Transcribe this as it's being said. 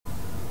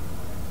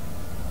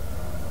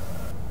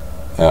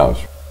Now I'm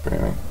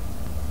streaming.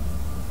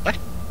 What?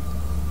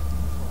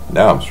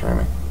 Now I'm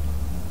streaming.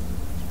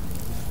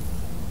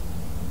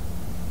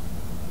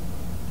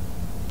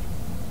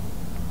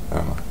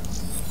 Oh.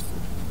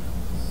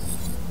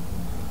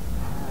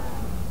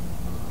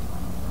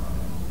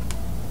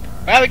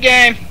 Have a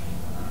game.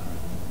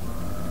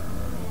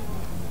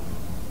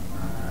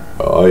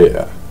 Oh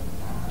yeah.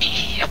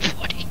 Yeah,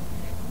 buddy.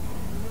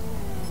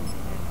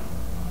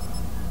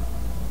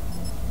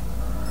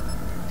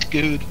 It's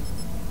good.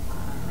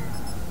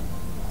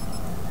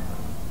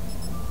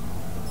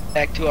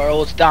 Back to our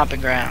old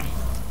stomping ground.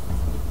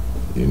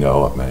 You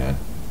know it, man.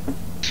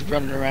 Just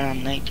running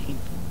around 19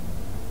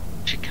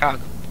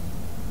 Chicago.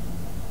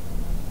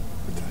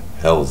 What the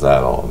hell's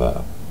that all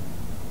about?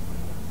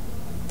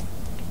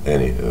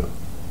 Anywho.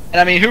 And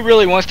I mean, who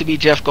really wants to be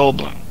Jeff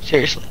Goldblum?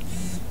 Seriously.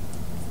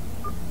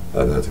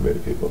 Not too many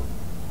people.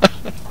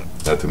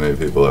 Not too many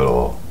people at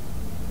all.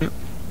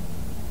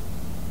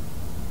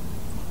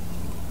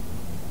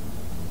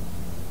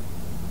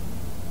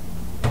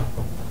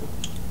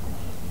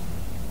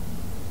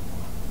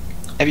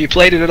 Have you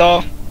played it at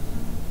all?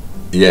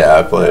 Yeah,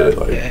 I played it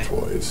like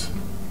twice.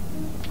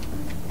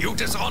 You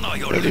dishonor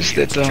your Notice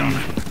that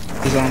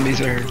the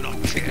zombies are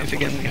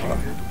significantly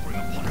harder.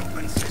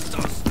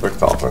 Quick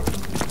talker.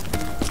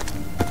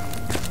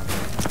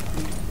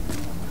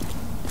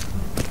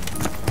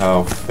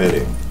 How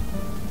fitting.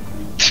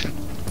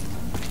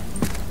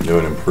 New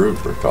and improved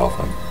for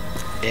Coffin.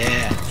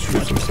 Yeah.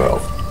 Shoots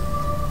himself.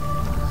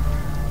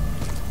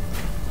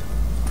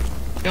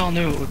 We all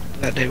knew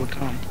that day would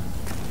come.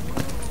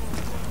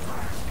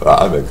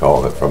 I've been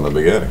calling it from the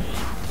beginning.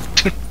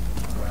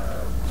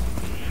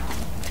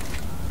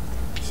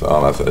 So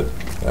I said,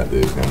 that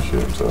dude's gonna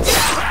shoot himself.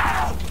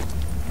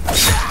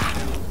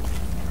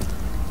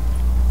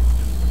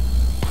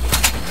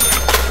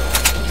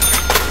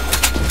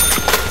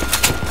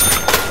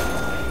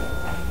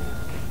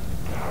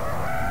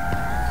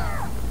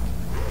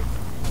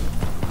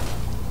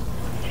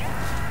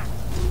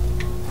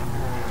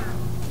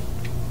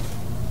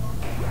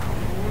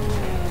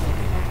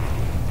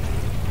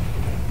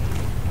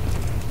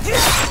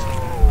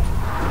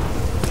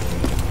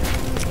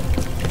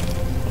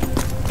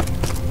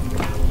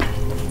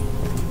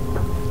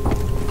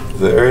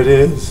 There it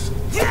is.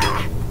 It's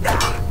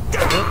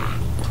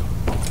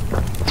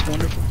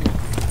wonderful.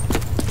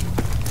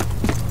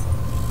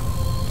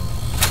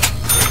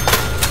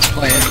 It's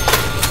playing.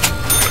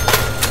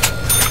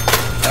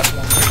 Got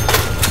one.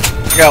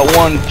 I got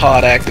one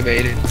pod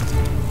activated.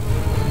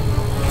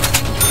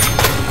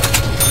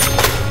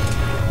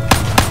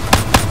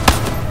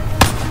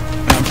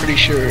 And I'm pretty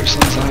sure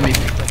some zombie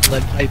picked up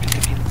lead pipe and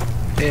defeated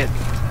dead.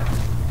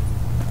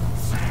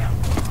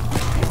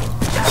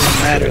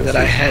 Doesn't matter that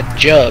I had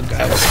Jug.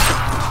 I was.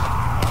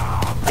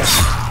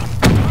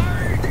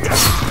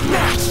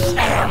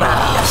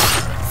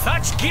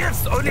 Such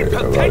gifts only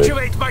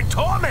perpetuate my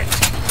torment.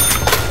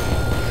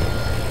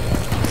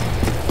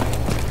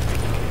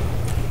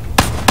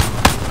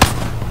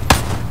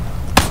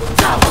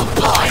 Double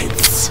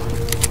points.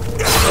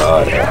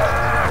 Oh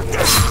yeah.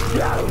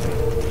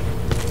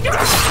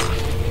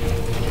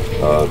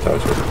 Oh,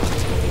 touch it.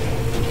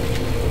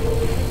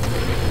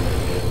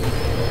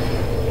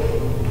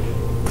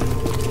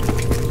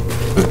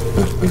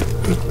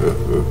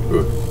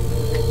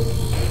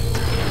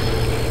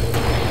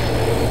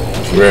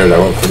 It's weird, I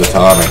went for the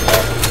Tommy.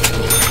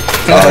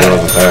 Tommy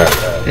wasn't there.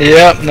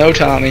 Yep, no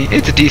Tommy.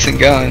 It's a decent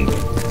gun.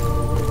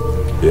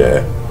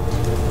 Yeah.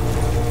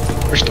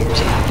 Restores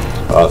it.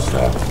 Oh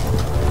snap.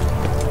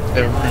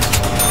 Never mind.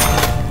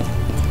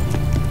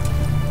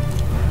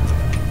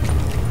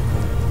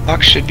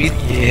 Box should be.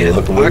 Yeah,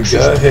 Look the what we box is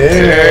got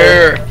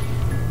there. here.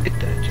 Hit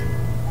that.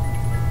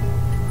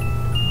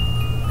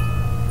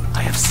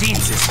 I have seen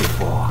this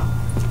before.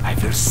 I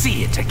will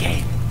see it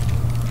again.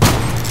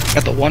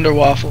 Got the Wonder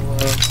Waffle.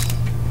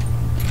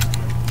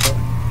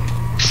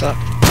 Suck.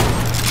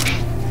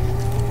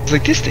 It's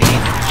like this thing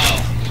ain't doing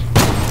shit.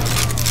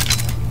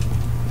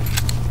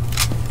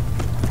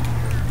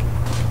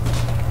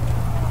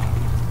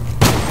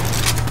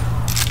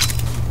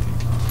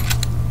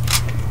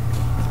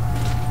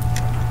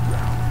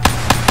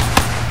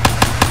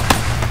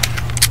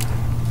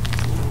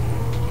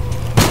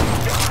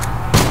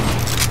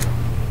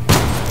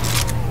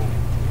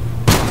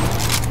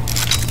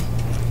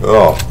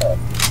 Oh,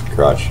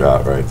 crotch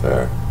shot right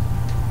there.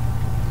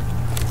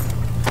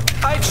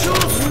 I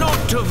choose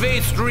not to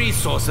waste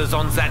resources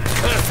on that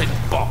cursed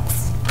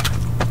box.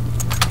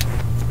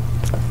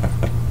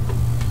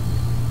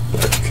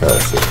 That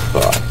cursed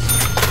box.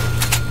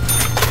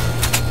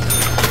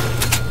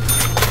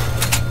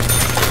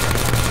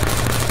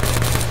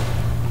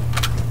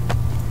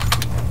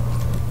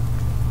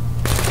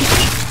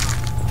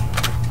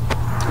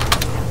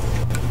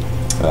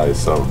 Ah, you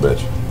son of a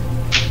bitch.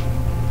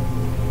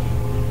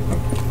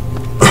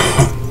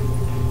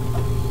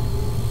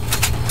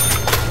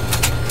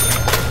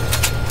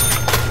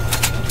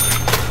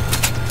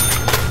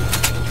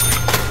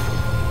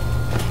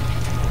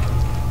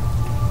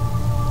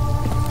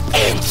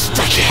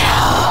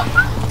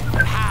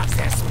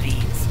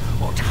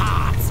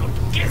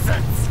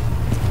 peasants!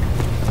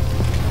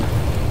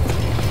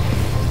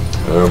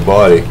 Their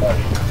body.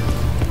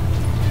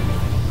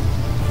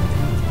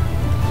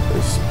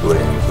 Their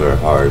spleens, their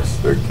hearts,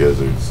 their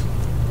gizzards.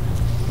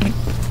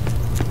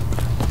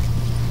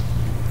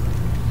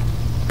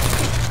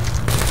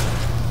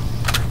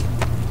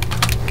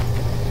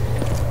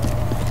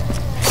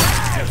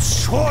 I'll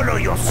swallow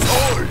your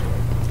soul!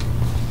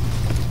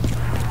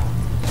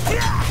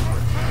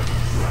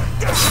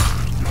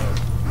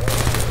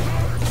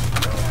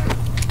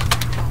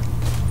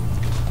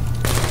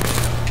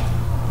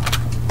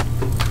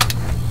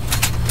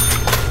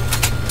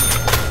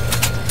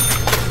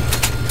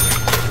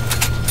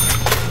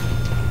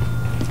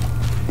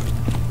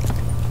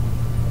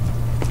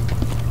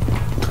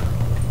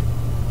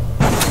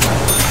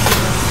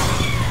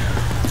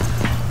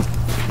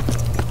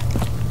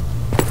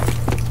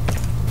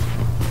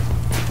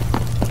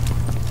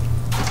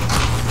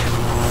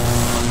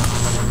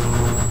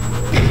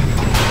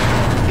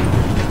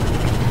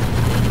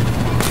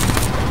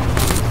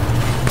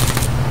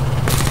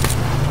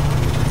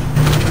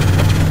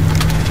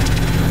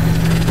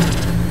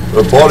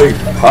 The body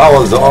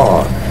powers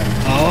on.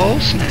 Oh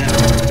snap.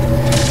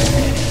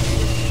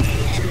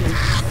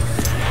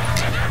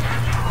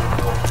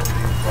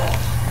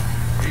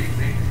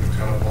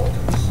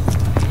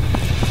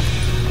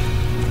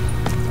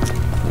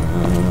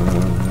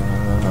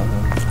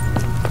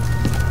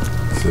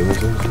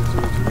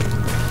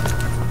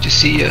 Did you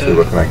see See,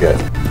 what can I get?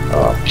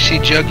 did you see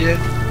Jug yet?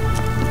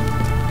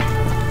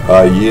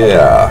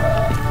 Yeah.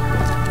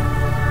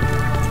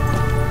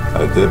 I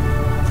did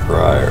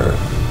prior.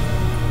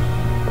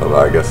 Well,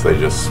 I guess they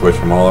just switch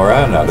them all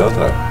around now, don't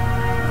they?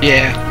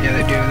 Yeah,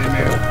 they do, they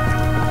move.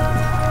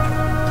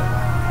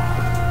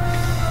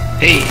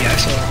 Hey, I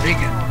saw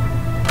Regan.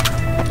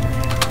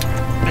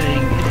 I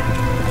didn't get it.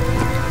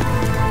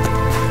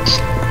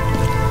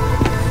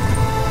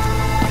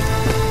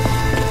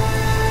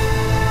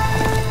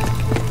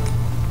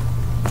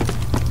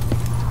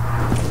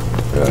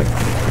 Okay,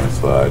 can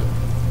slide.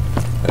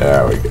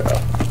 There we go.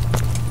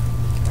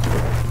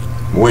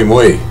 Muy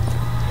muy.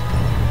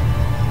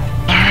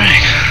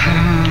 Alright,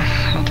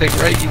 I'll take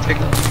right, you take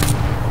left.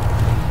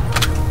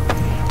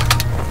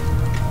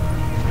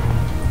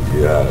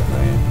 You got it,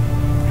 man.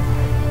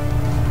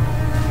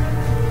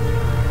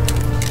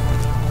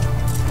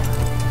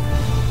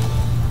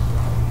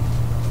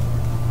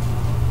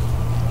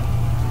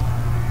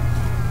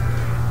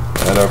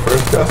 And our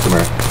first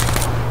customer.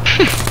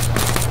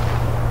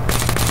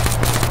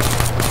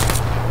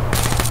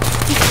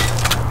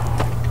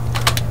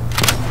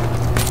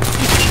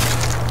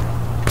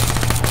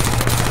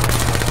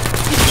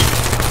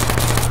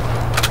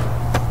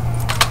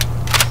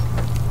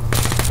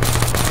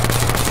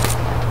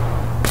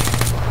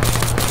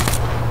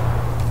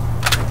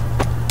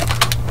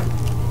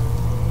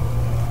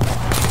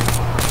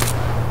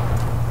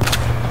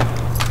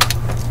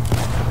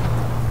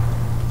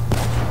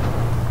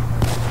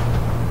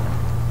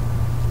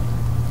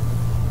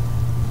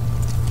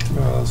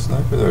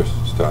 Sniper there,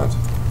 stunts.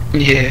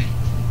 Yeah.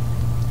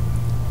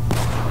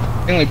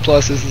 The only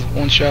plus is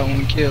one shot,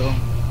 one kill.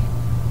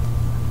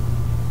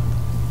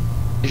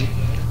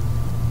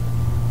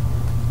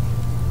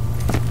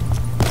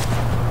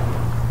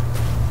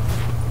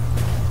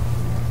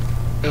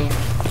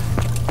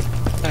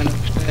 Kind of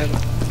sad.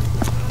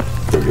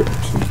 Go get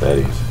some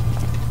betties.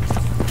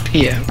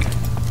 Yeah.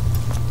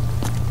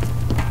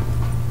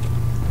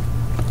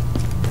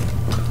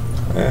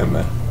 Yeah,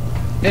 man.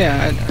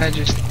 Yeah,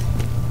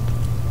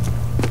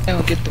 I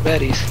don't get the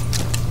betties.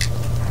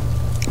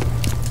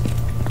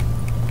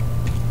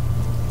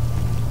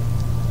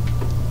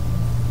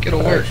 Get a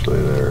work.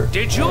 Actually, they're.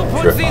 Did you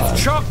put Trip these on.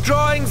 chalk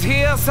drawings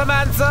here,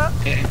 Samantha?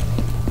 Yeah.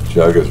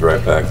 Jug is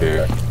right back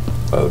here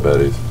by the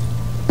betties.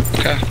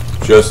 Okay.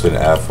 Just an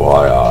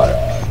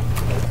FYI.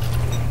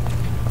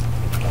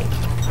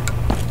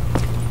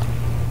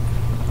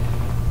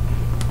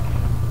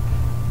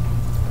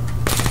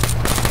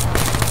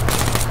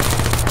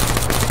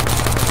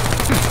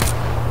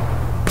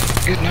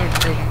 Good note,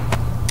 bro.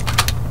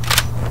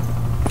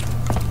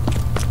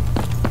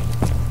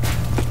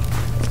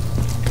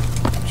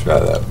 Try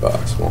that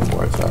box one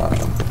more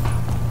time.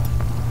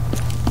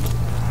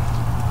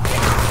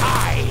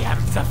 I am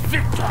the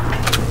victor.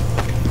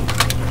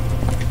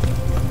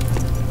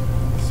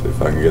 See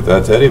if I can get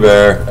that teddy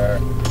bear.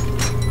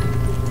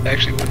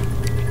 Actually,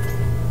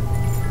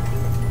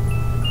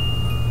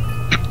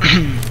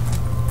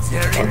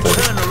 Their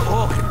internal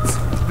organs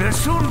will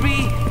soon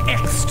be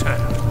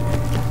external.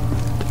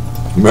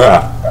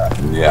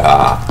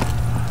 Yeah.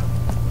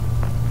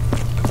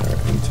 Their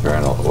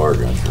internal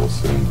organs will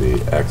soon be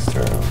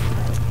external.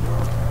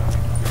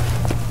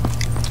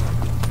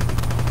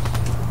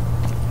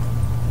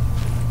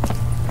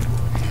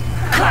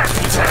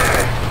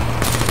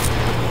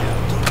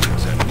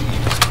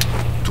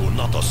 To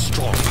another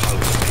strong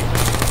house.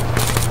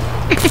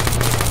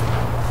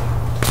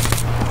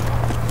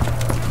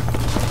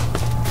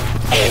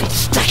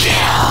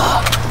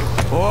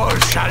 All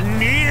shall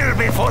kneel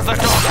before the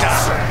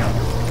doctor.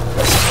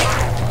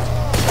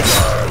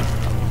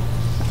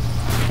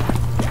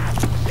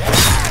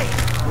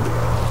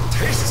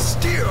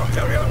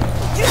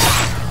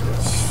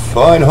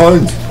 Fine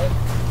hunt.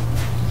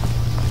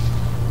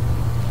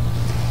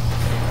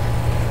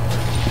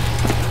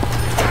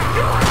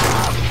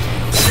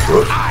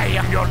 I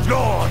am your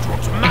lord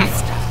and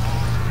master.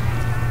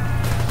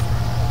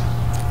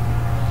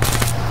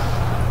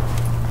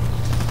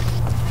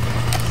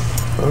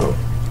 Oh.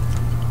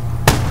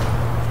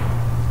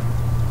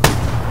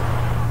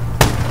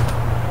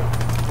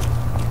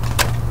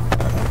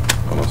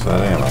 Almost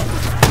out of ammo.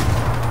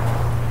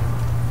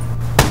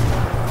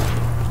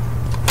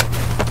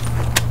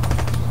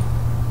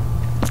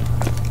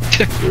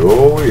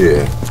 Oh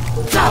yeah.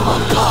 Double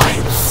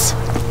points.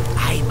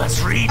 I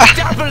must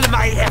redouble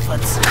my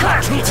efforts to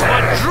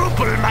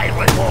quadruple my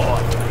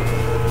reward.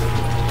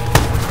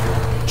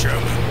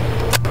 German,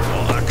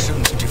 your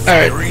actions defy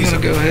Alright, I'm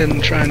reason. gonna go ahead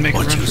and try and make a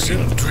But run you for seem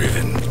it.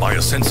 driven by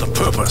a sense of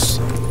purpose.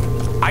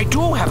 I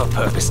do have a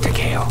purpose,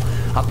 Takeo.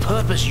 A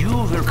purpose you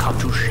will come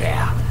to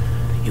share.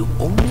 You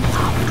only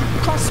have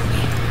to trust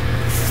me.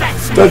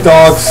 That's The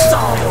dogs.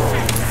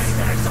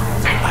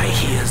 I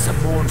hear the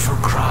mournful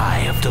cry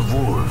of the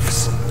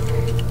wolves.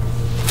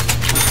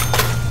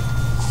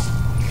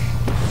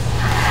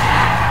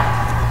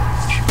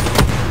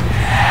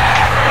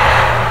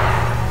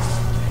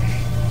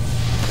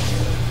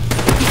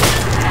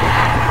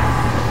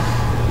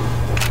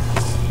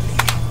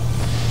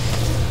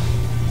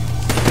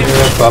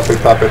 Yeah, puppy,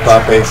 puppy,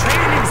 puppy.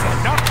 Training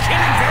them, not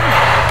killing them.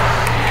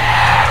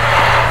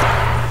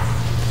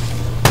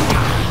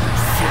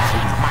 Filthy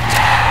mutt.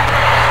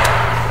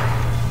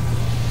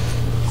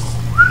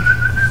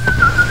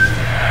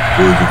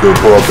 Here's a good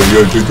puppy,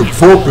 here's a good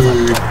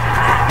puppy.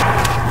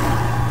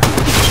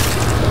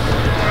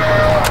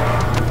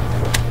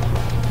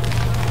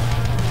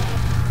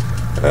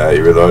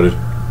 You reloaded?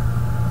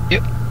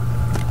 Yep.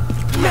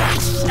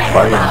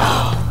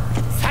 Fire.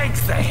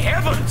 Thanks the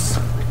heavens.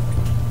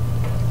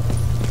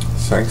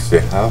 Thanks to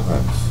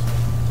heavens.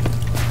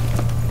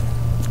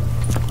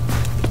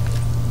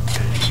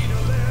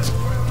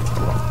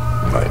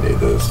 Might need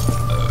this.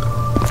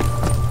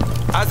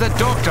 As a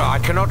doctor, I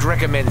cannot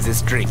recommend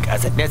this drink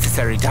as a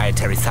necessary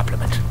dietary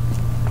supplement.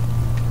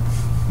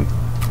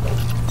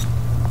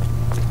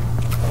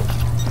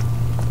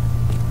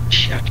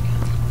 Shut.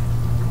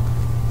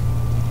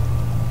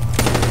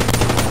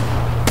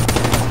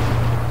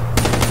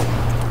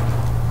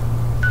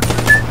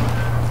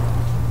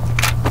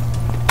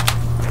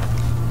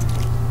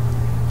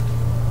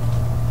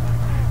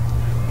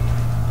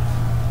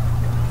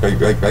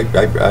 Right.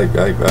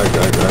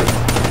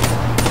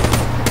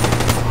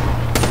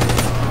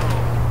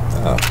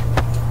 Oh.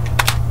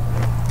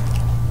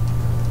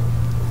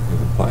 I've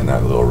been playing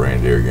that little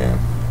reindeer game.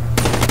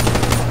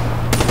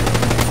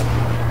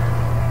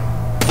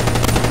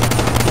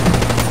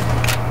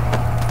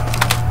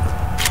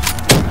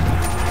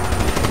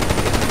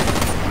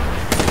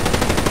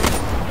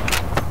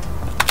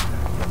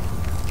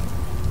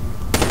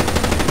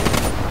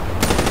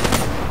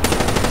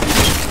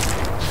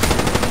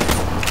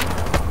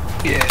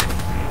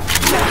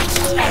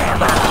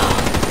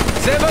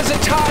 There was a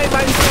time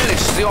I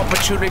relished the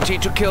opportunity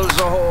to kill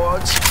the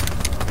hordes.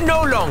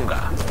 No longer.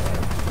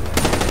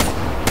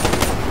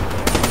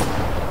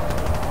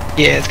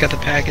 Yeah, it's got the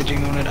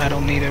packaging on it. I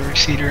don't need a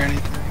receipt or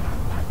anything.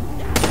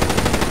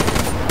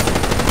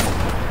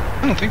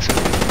 I don't think so.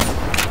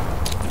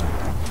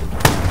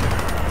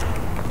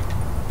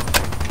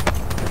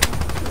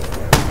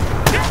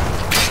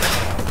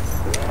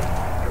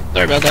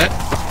 Sorry about that.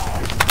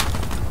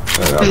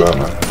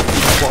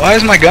 Why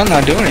is my gun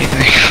not doing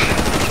anything?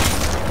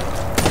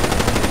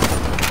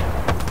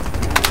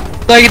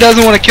 Like he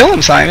doesn't want to kill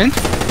him, Simon.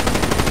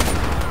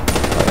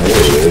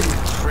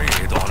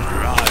 Trade on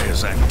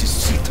lies and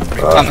deceit.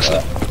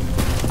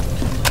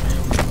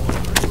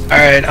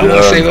 Alright, I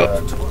want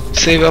to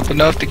save up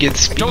enough to get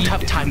speed. I don't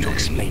have time to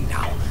explain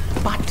now,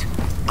 but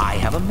I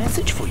have a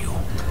message for you.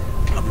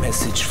 A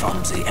message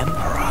from the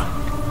Emperor.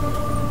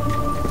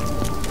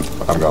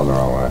 I'm going the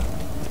wrong way.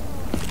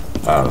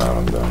 I don't know what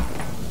I'm doing.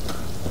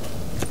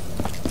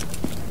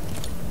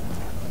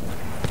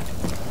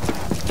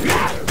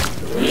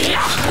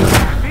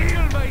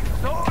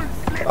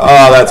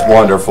 Oh, that's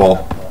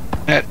wonderful.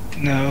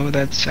 No,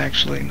 that's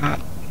actually not.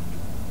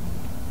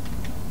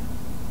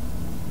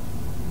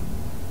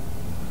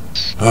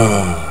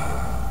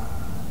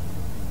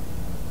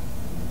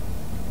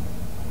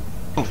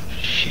 Oh,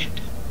 shit.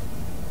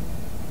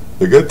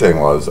 The good thing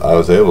was I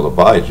was able to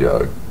buy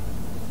Jug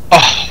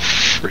Oh,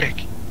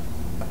 frick.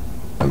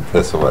 and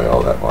piss away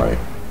all that money.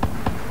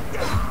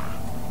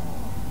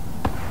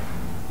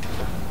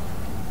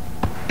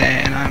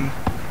 And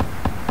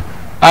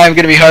I'm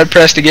gonna be hard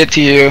pressed to get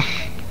to you.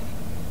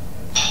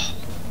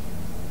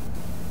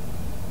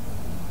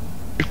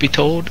 Truth be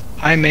told,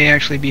 I may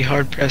actually be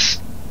hard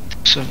pressed to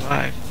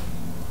survive.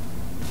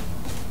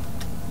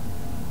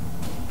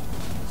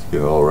 Let's get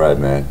a little red,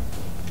 man.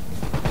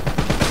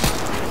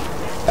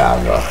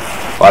 Down go.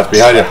 Watch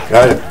behind you.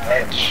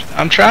 Behind you.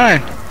 I'm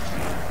trying.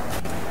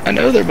 I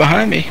know they're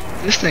behind me.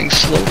 This thing's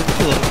slow to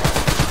pull up.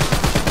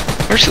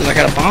 Versus I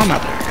got a bomb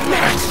out there.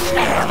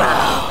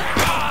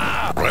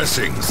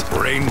 blessings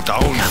rain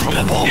down from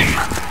above.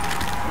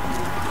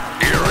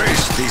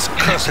 Erase these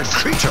cursed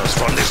creatures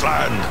from this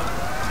land.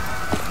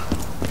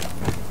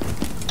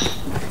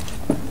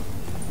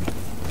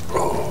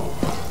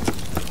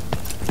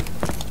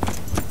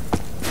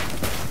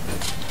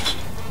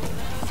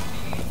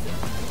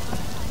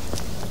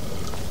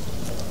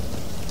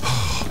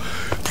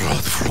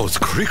 Blood flows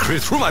quickly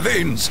through my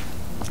veins.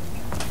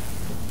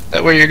 Is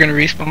that where you're gonna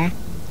respawn?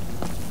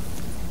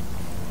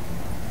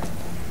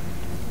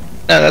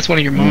 No, that's one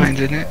of your mines,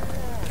 isn't it?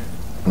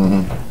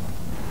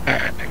 Mm-hmm.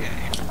 Alright, I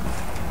get you.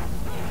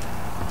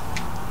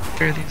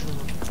 Where are these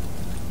little...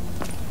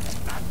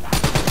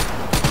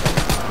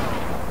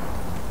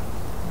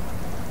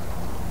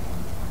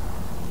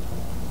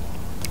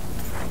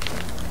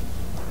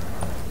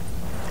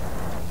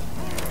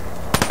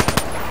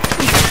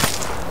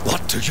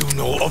 What do you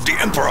know of the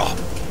Emperor?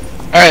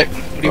 Alright,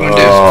 what do you want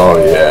to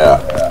Oh,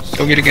 yeah. do?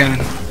 Go get a gun.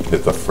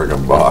 Hit the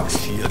friggin' box.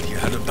 Feared he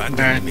had abandoned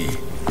Alright. me.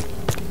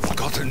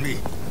 Forgotten me.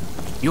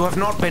 You have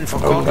not been Oh,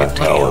 forgotten, the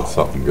hell, Cleo. it's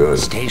something good.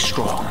 Stay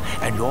strong,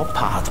 and your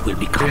path will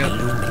become Yeah.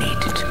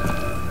 illuminated.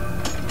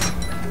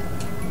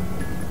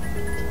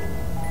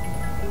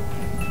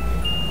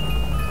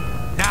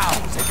 Now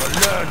they will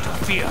learn to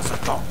fear the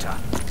Doctor.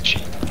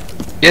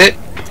 Get it?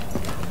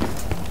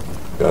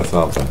 Got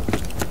something.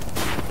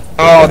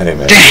 Oh, Hey,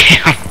 man.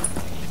 damn!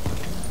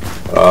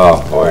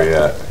 Oh, where you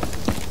at?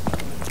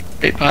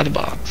 Right by the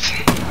box.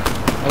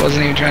 I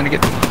wasn't even trying to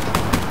get the box.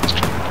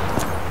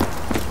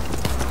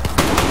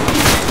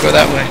 Go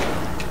that way.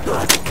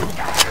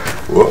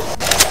 Whoop.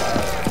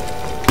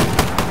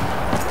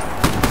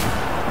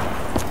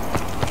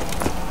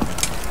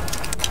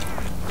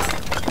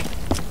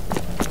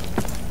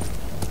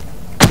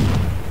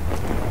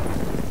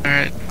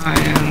 Alright, I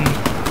am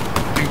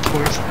going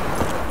towards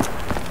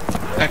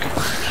back up.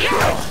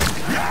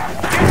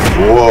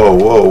 Whoa,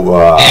 whoa,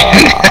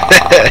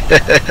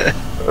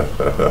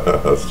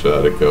 Let's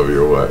try to cover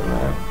your wet,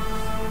 man.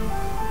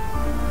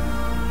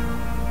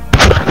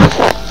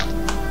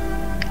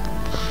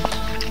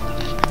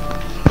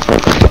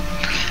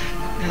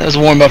 That was a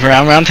warm up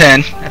around round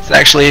 10. That's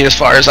actually as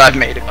far as I've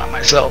made it by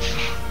myself.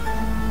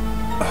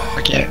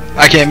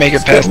 I can't make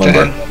it past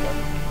 10.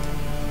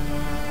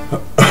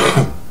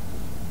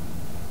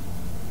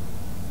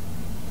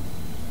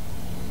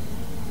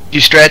 You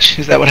stretch?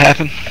 Is that what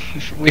happened?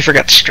 We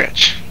forgot to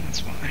stretch.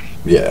 That's why.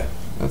 Yeah,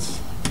 that's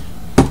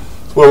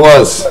what it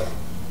was.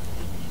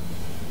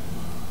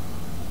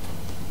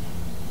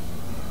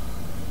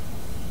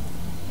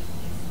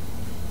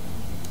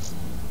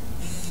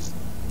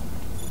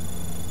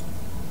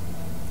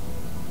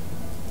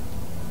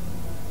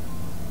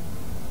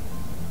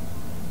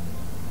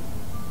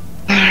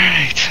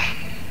 Alright.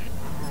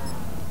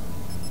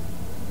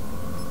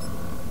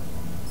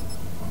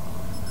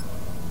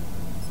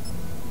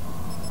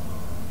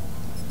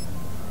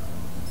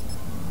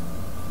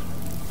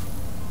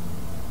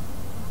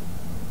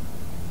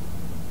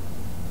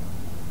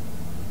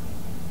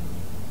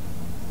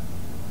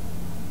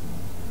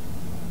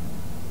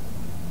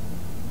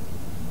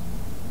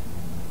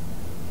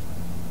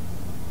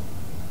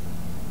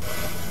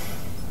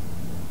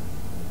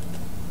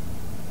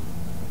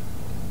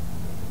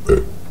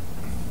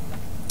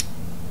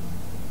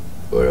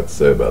 What I got to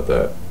say about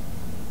that?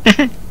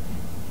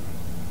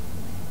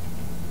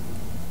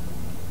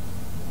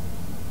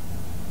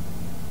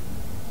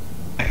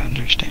 I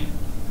understand.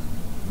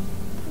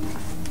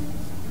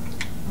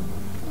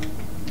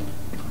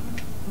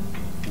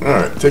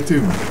 Alright, take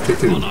two. Take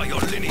two. Honor your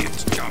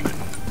lineage, German.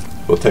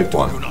 We'll take Do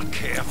one. not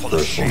care for the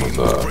First one shame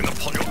was, you bring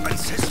upon your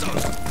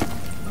ancestors.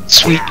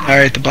 Sweet.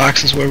 Alright, the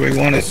box is where we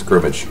want A it.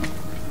 scrimmage.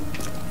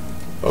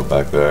 Oh,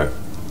 back there.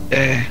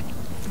 Yeah.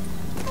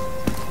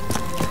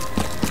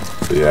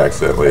 So you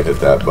accidentally hit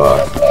that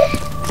box.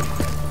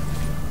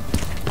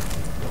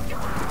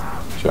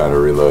 Trying to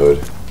reload.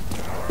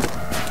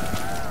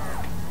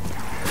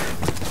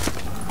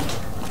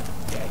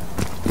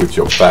 Put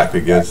your back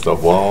against the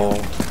wall.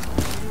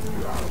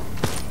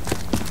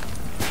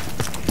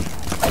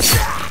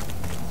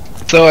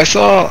 So I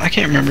saw, I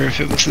can't remember if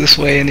it was this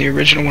way in the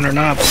original one or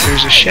not, but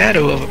there's a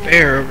shadow of a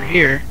bear over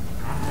here.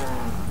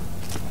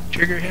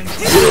 Trigger him?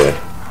 Yeah.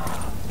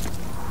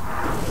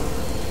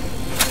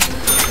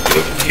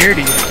 From here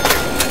to you.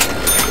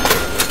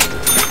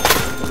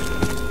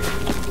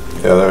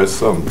 Yeah, there's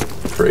some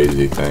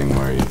crazy thing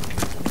where you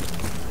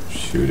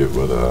shoot it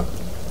with a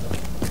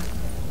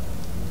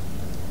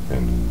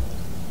and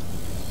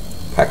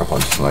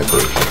pack-a-punch sniper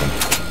or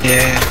something.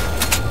 Yeah.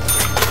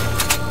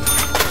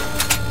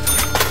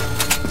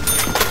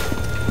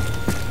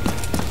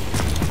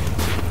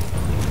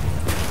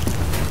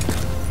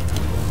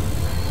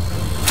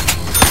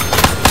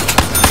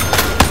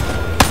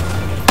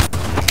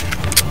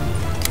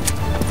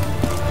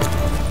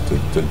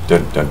 Dun, dun,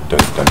 dun, dun, dun,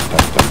 dun, dun,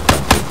 dun,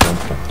 dun,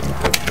 dun,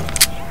 dun,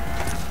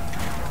 dun.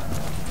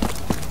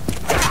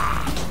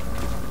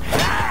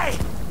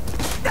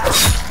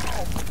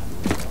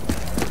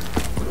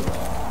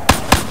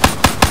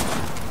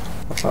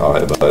 All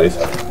right, buddies.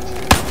 You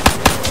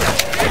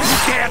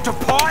dare to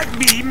point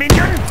me,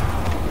 minion!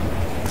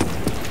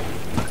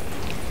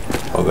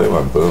 Oh, they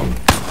went boom.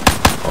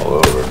 All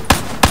over.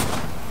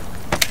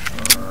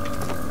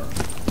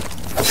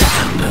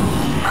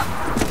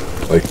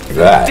 Like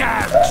that.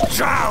 Damned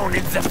drown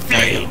in the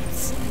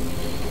flames!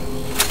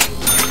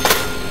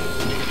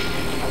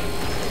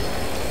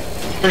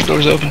 First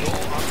door's open.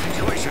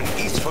 Situation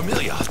is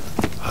familiar.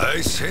 I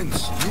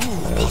sense new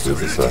Let's do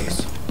the possibilities.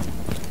 second.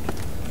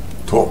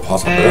 Two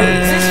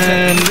possibilities.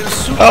 And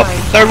oh,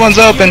 third one's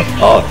open.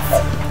 Oh,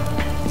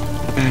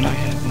 And I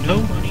have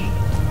no money.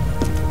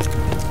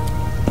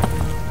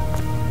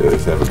 they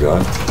just have a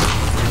gun.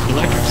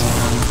 Electrics.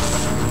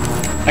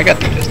 I got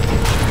the pistol.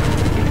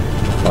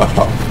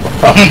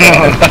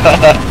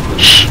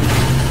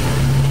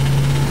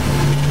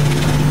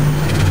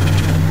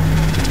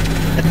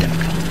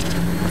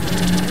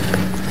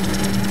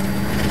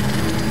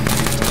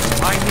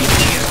 I need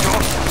your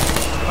daughter,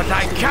 but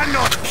I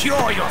cannot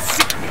cure your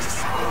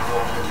sickness.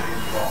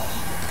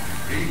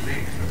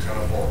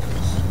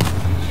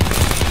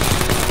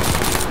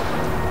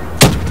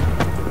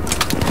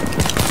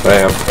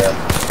 Bam.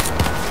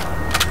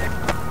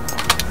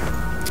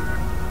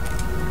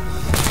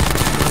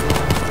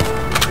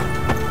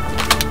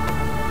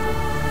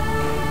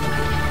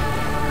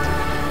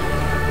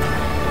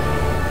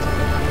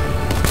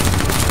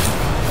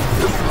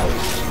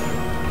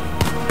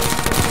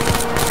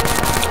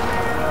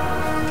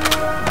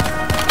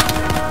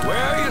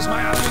 Where is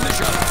my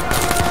ammunition?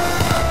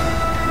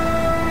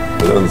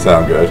 That doesn't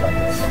sound good.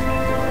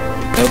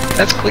 Nope,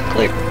 that's click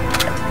click.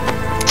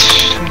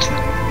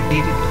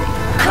 Needed.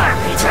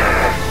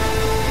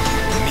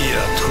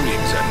 Mere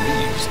twigs and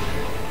leaves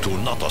do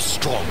not a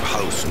strong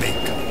house make.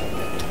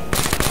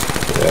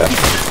 Yeah,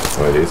 that's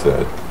what he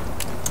said.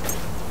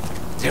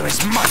 There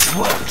is much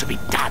work to be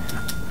done.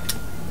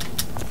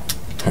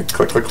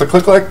 Click, click, click,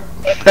 click, click.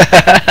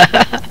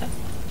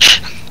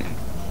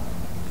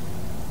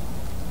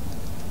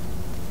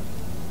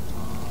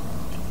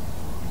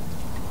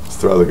 Let's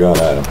throw the gun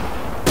at him.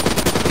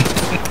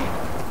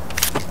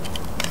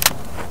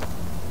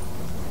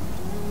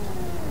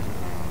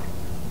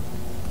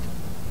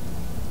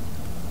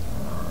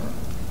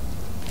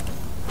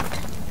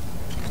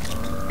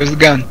 Where's the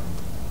gun?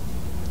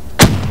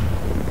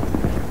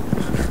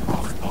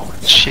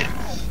 Shit.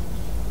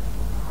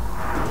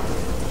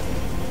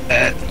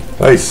 That.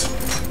 Nice.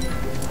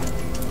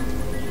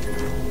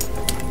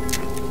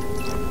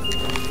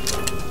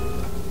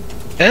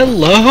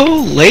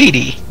 Hello,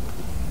 lady.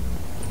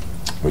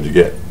 What'd you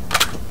get?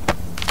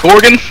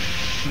 Gorgon?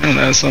 I don't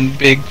know, some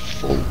big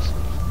full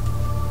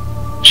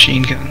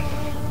machine gun.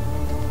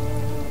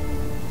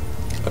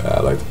 I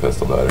like the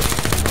pistol better.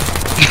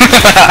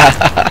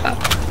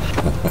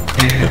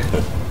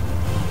 Yeah.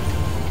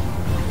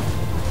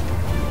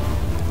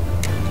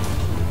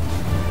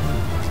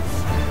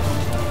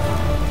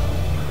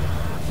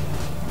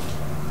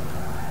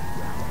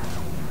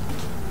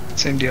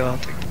 Same deal, I'll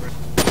take the red.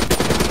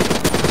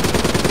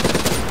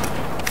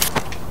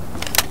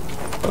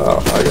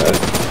 Oh, I got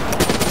it.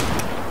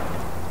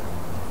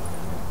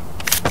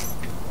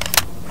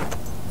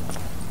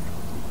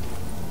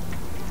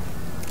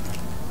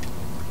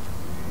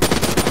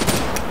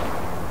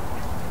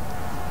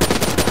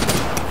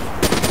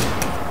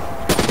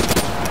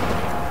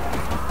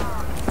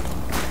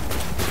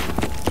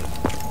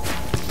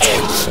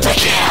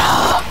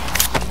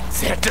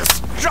 Their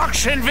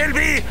destruction will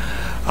be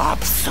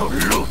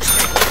absolute.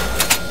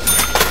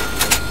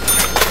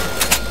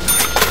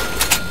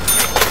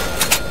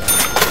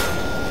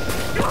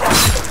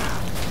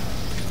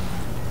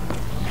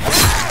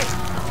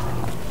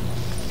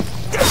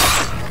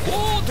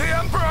 For the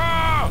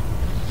Emperor!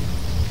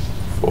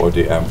 For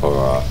the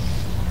Emperor.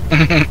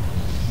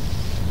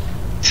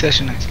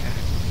 Such a nice guy.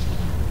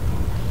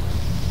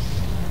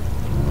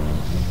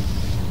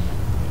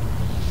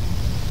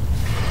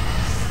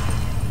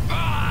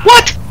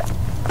 What?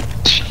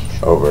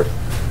 Over.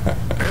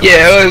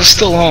 Yeah, it was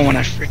still on when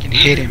I freaking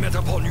hit him. Met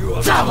upon you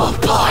of Double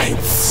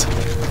points.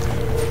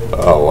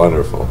 Oh,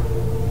 wonderful.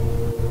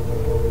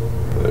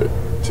 There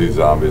are 2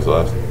 zombies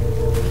left.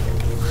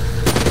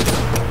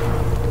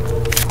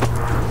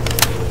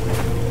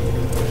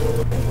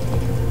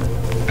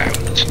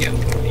 Alright, let's go.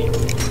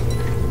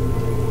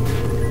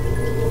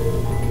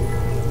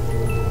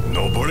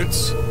 no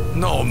bullets,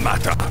 no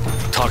matter.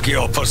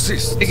 Takeo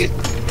persists. Take it.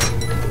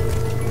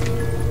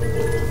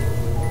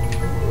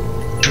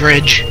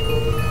 Dredge.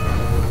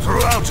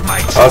 Throughout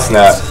my Oh,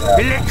 snap. travels,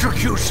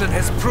 electrocution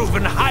has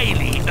proven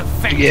highly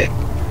effective. Yeah.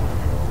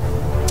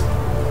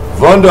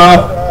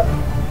 Wanda!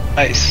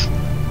 Nice.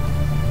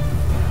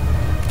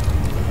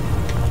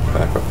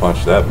 Back or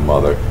punch that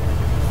mother.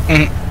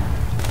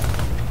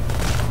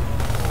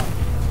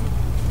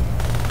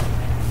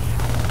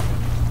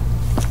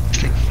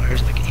 This thing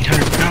fires like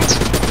 800 rounds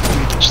when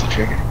you touch the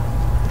trigger.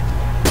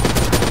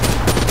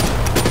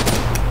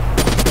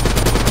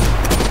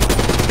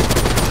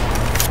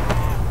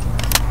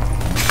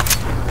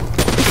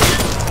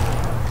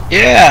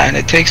 Yeah, and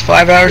it takes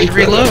 5 hours to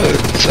reload,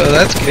 so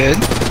that's good.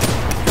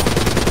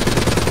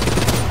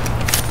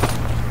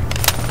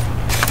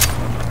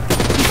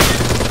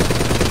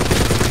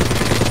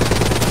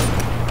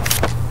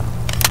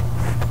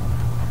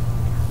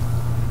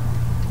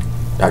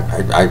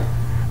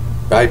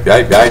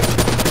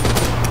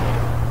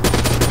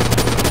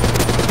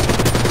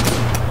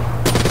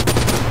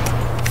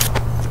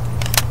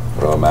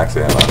 Oh, max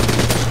ammo.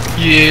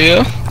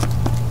 Yeah.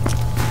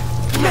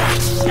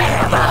 Max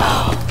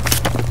ammo!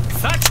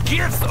 Such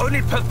gifts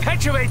only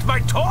perpetuate my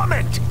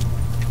torment!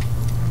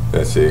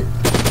 Let's see.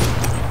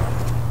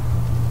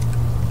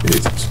 You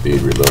need some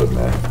speed reload,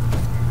 man.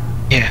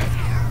 Yeah.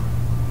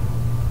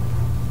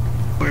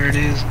 Where it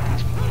is.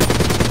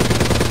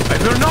 I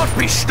will not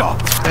be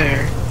stopped!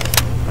 There.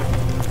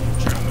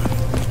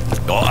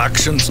 Your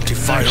actions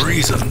defy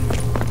reason,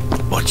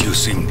 but you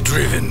seem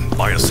driven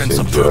by a sense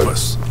of good.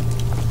 purpose.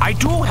 I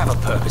do have a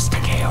purpose,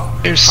 Takeo.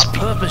 There's A speed.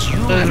 purpose you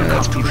will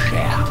come to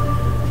share.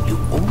 You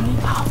only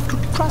have to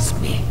trust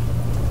me.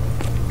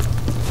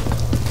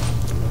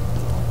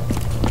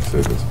 Let's see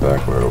if it's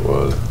back where it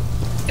was.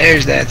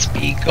 There's that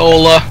speed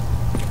cola.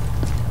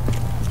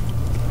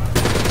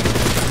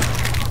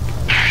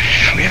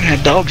 We haven't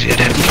had dogs yet,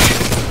 have we?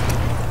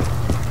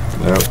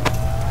 Nope.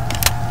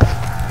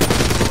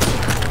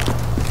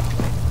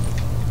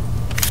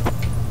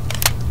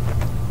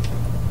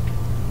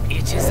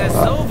 It is as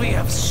though we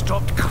have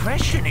stopped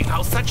questioning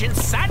how such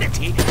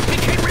insanity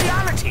became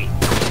reality.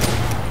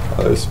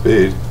 Oh, there's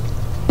speed.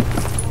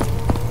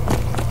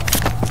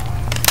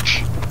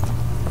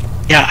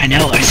 Yeah, I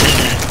know, I said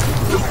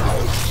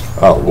that.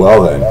 Oh,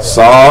 well then.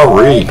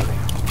 Sorry.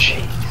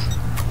 Jeez.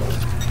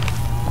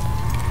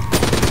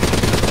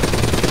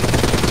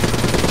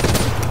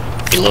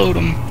 Reload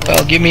them.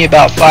 Well, give me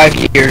about 5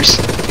 years.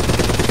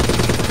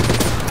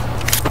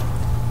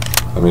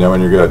 Let me know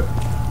when you're good.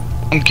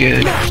 I'm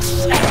good.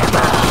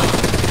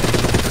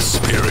 The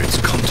spirits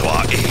come to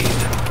our aid.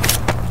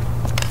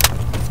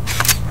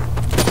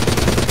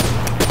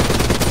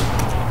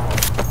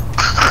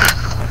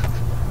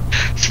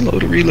 Slow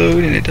to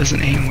reload and it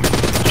doesn't aim worth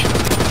much.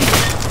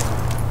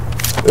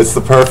 It's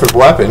the perfect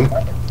weapon.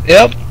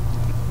 Yep.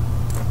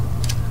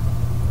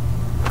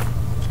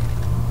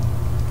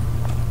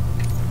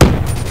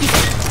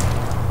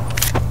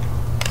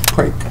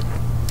 Quick.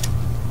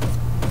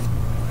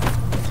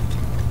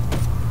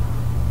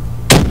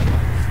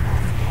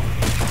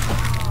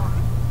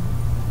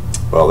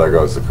 Well, there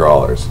goes the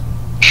crawlers.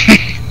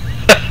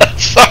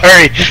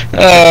 Sorry.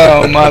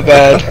 Oh, my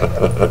bad.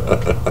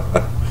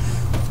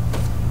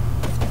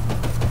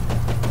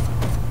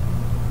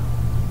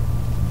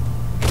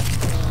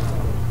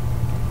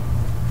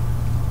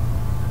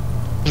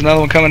 There's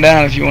another one coming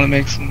down if you want to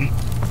make some.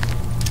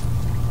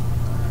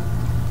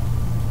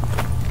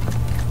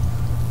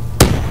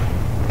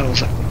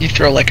 You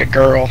throw like a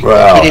girl.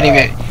 Wow. He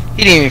didn't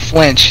even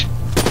flinch.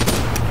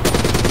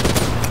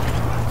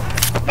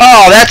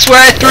 Oh, that's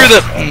where I threw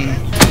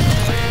the.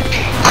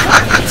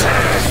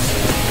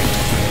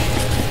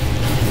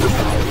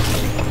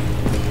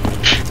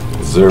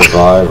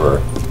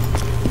 Survivor.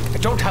 I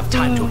don't have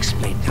time to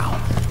explain now,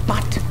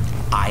 but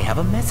I have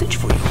a message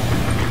for you.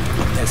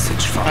 A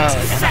message from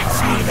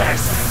their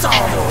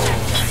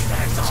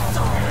soul.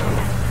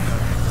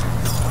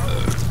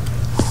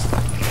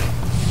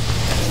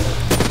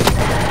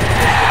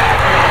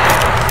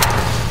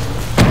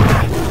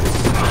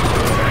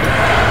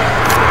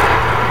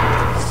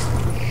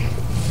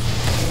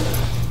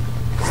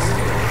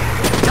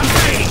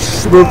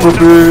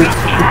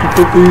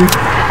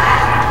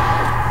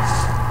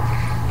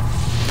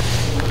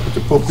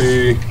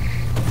 Puppy.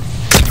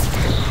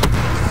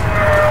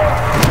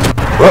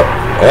 Whoop.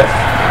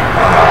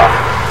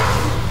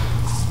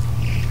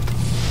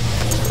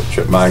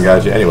 Trip mine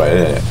got you anyway,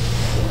 didn't it?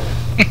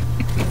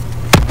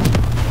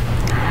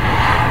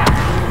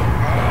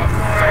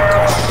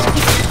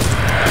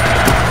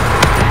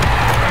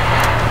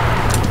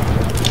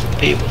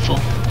 Beautiful.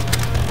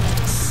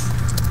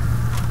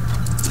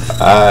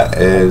 That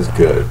is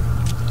good.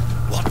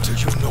 What do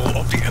you know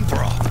of the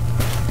Emperor?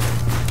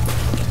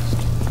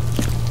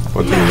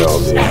 What do you know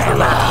of the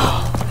Emperor?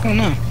 I don't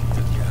know.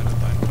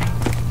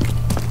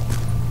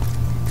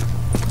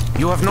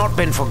 You have not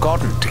been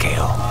forgotten,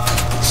 Takeo.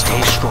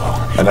 Stay strong.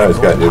 I know he's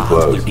got new Your path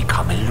clothes. will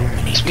become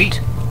illuminated.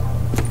 Sweet.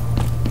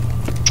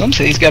 Some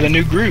say he's got a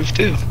new groove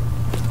too.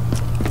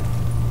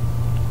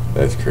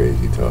 That's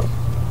crazy tough.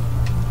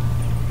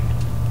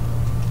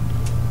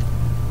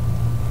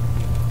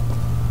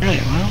 Alright,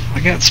 well,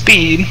 I got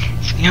speed.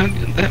 See how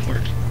good that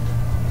works.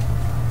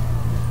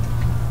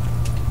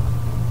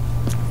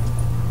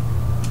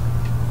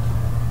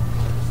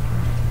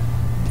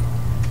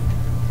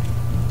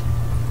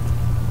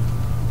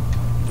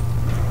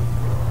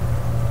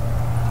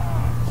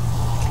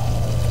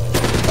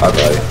 Hi,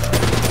 buddy.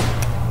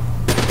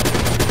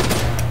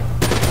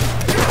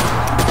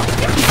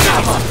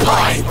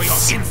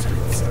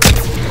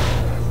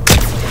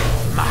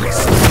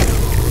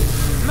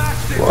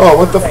 Whoa,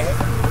 what the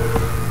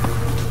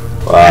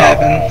f- Wow.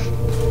 Happened.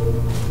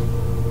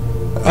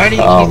 Why do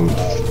you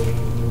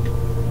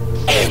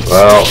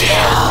Well,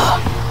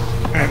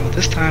 Alright, well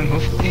this time,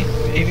 hopefully,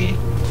 maybe.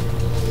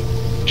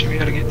 Should we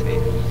gotta get to me?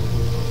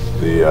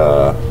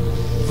 the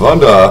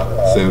Vunda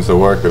seems to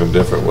work in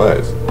different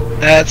ways.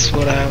 That's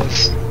what I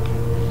was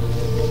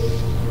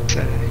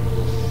saying.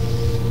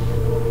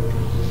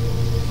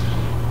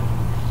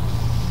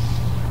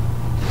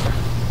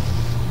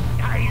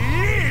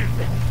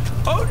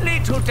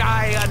 to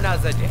die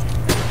another day.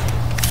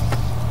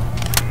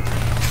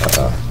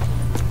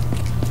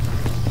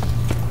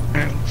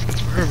 Alright, well,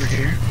 since we're over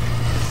here,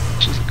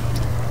 let's just go.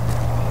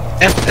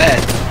 F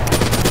that.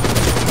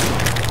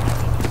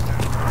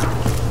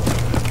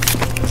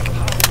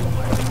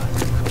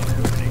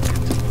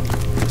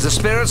 The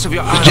spirits of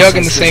your Jug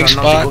in the same ancestors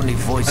are not spot. the only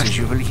voices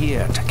you will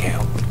hear,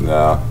 Takeo.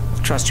 No.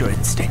 Trust your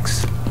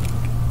instincts.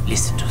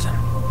 Listen to them.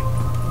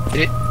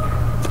 Hit it.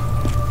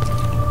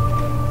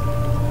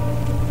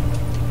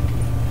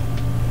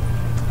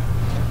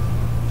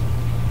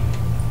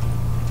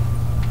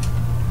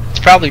 It's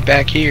probably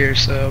back here,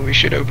 so we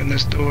should open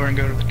this door and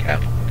go to the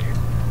catwalk here.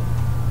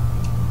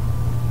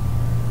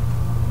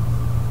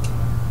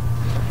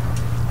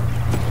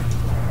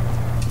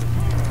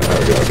 There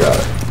we go, got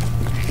it.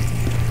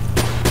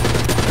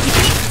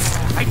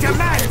 I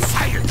demand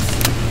silence!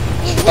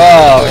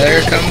 Oh,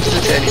 there comes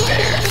the teddy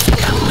bear.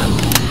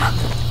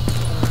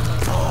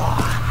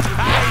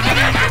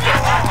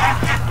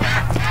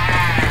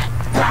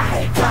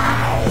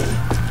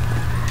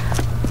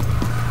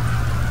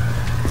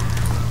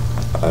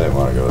 I didn't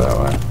want to go that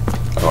way.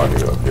 I wanted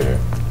to go up here.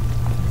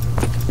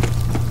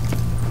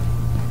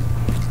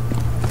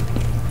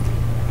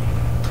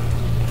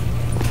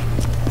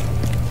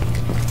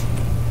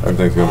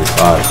 Everything's gonna be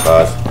fine,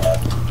 guys.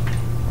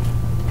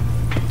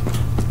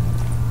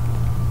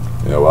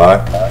 You know why?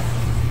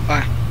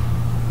 Why?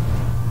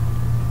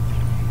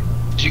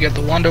 Did you get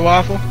the Wonder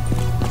Waffle?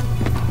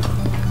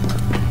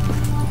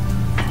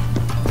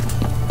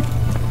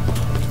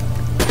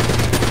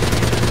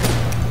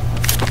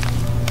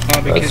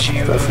 Oh, because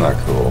That's not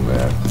cool,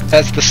 man.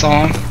 That's the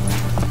song.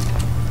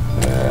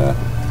 Yeah.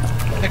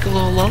 Like a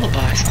little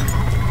lullaby song.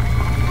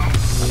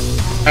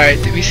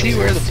 Alright, did we see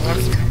where the box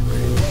is?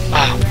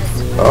 Wow.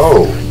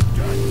 Oh!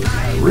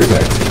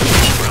 Remix.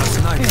 Last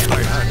night I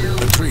had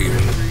a dream.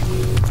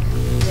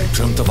 I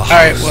dreamt of a house.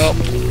 Alright, well,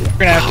 we're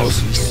gonna have to.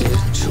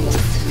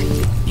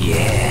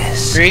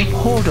 Yes. Three?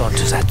 Hold on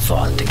to that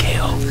thought,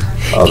 Takeo.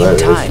 Oh, there In it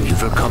time, is. you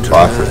will come to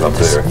Boxes learn up the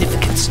there.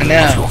 significance I of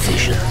know. your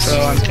visions.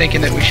 So I'm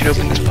thinking that we should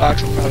open this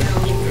box and probably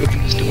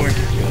open this door.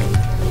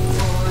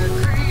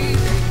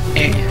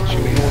 And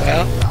should we go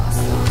out?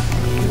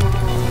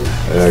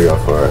 Yeah, go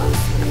for it.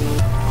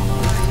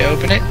 You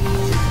open it?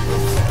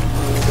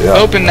 Yeah.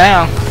 Open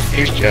now.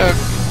 Here's Jug.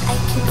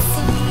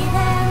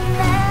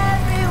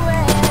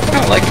 I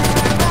don't like it.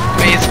 I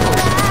mean, it's cool.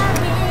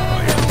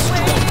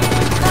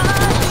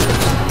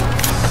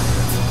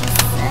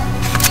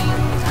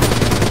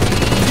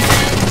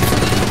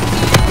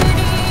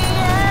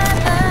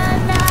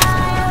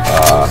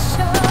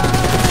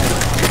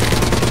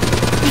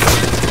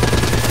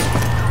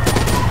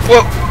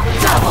 Whoa!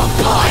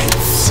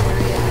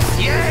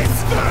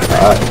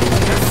 Alright.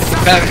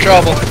 I'm having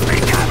trouble.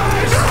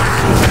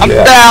 I'm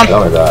Yeah, down.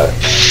 tell me about it.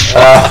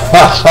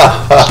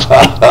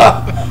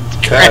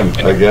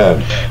 10 again.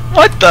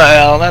 What the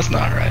hell? That's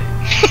not right.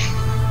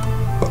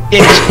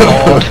 It's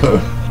cold.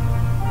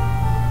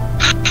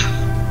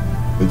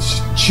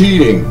 It's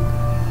cheating.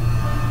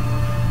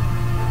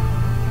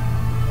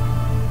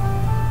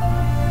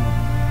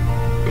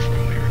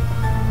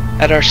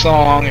 Had our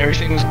song,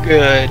 everything was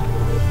good.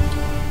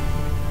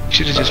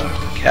 Should have just went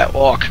to the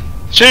catwalk.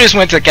 Should have just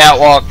went to the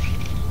catwalk.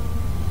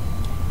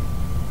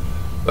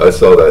 I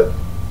saw that.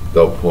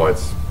 Double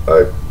points.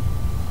 I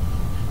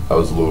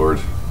was lured.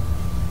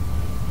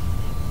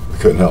 I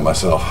couldn't help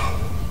myself.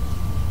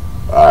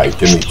 Alright,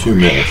 give me 2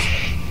 minutes.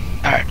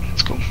 Alright,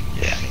 that's cool.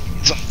 Yeah,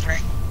 it's on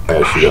right. I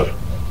gotta shoot up.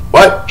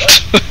 What?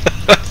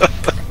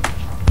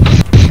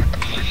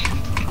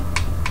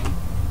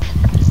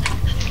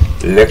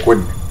 Liquid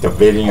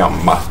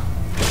Divinium.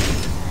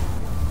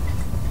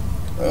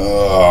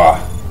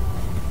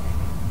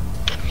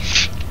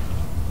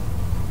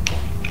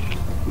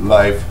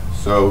 Life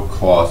so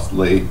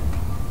costly.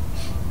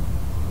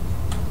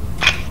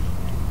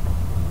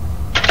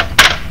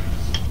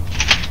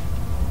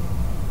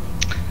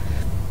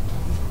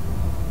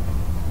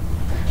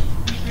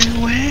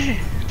 Away.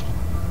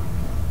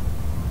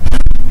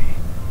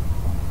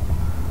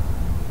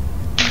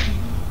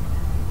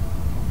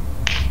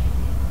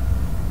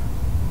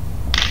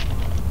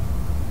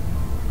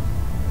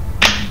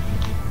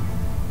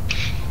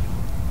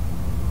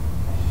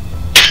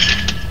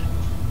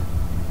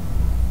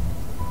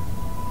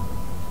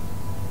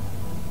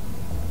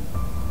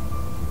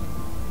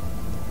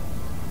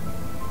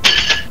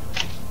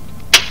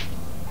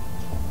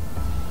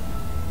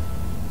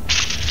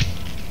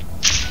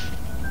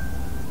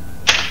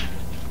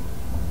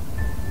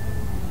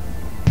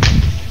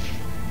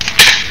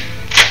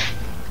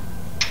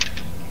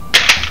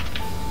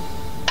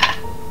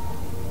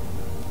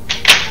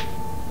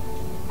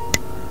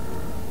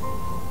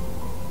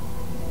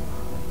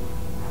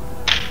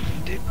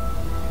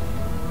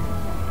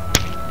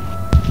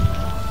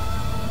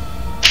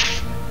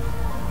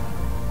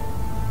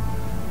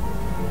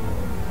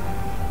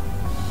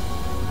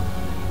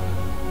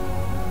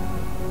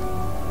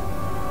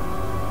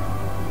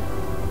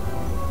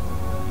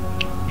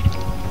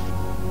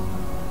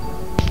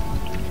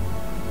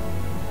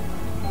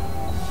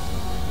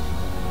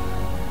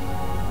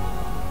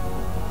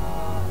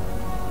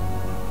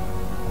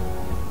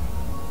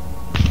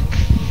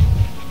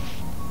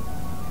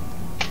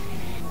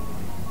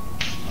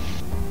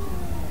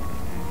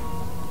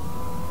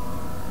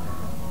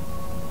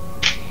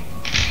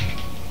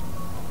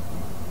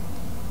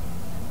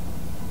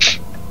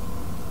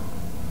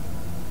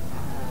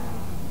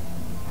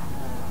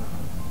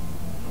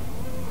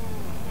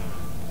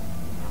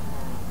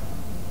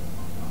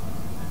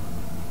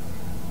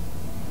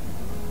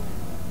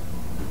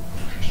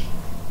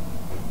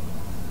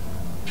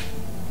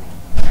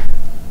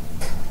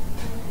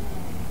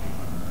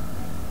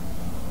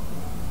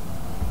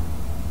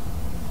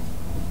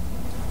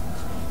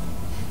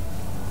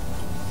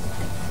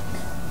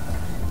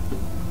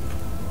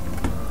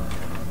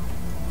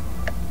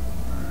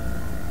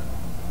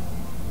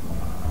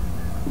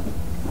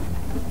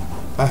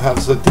 I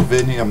have the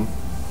divinium.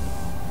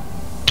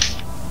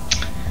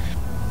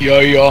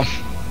 Yeah.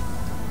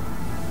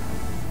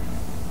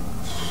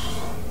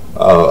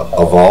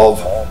 Evolve.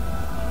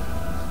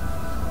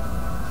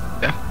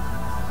 Yeah.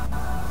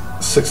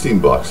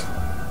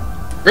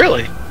 $16.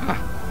 Really? Huh.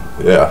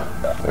 Yeah.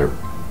 They're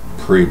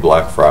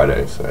pre-Black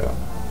Friday sale.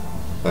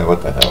 Hey,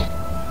 what the hell?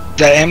 Is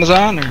that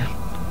Amazon or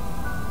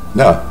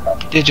No.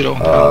 digital?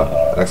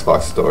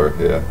 Xbox store,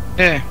 yeah.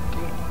 Yeah.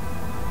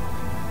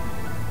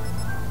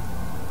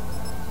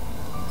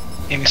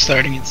 Game is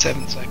starting in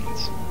 7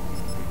 seconds.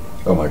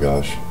 Oh my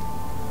gosh.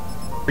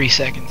 3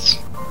 seconds.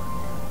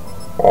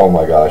 Oh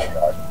my gosh.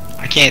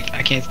 I can't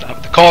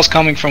stop. The call's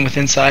coming from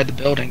within inside the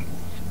building.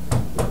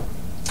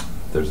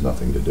 There's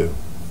nothing to do.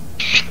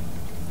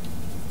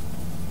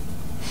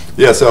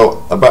 Yeah,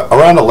 so about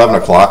around 11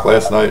 o'clock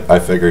last night, I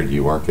figured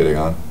you weren't getting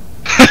on.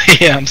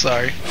 Yeah, I'm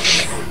sorry.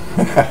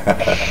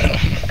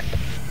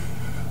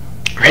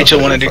 Rachel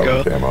wanted to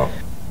go. Came up.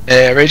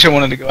 Yeah, Rachel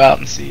wanted to go out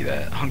and see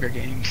that Hunger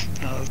Games.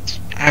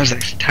 I was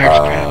actually tired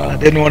of crap. I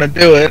didn't want to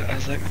do it. I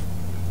was like,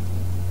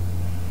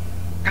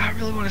 I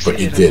really want to see it.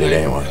 But you did it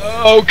anyway.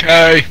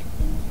 Okay.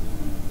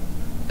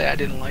 Yeah, I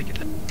didn't like it.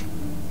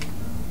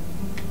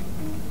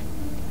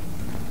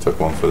 Took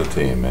one for the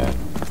team, man.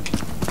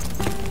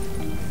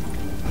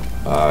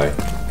 Aye.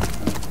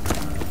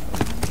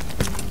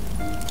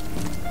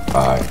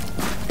 Aye.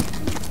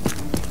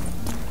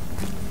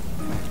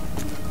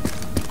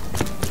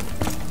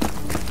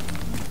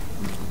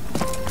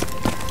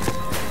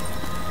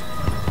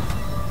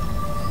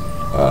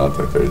 I don't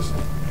think there's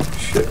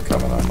shit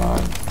coming on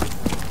mine.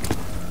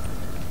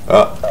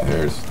 Oh,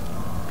 there's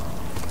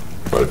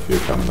quite a few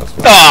coming this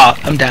way. Ah,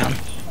 I'm down.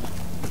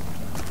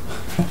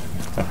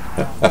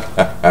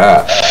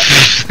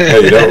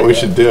 Hey, you know what we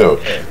should do?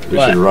 We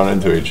What? should run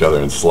into each other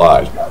and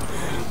slide.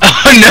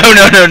 Oh, no.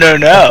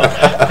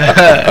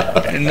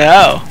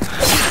 No.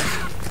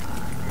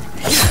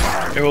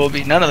 There will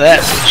be none of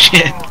that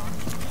shit.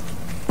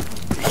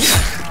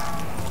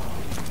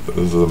 This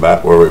is the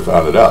map where we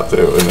found it out,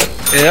 too, isn't it?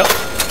 Yep.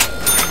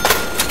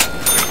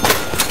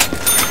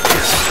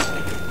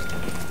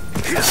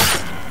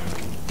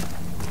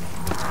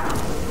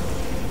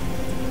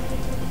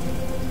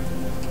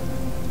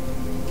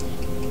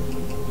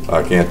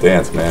 I can't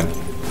dance, man.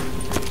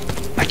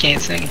 I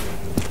can't sing.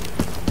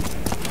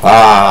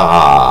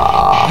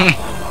 Ah!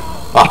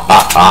 Ha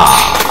ha ha!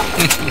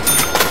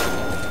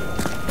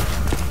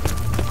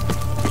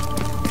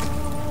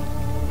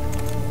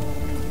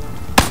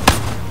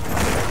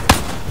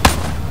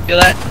 Feel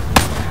that?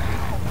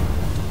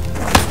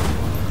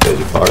 Did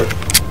you fart?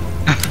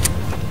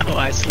 Oh,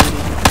 I sleep.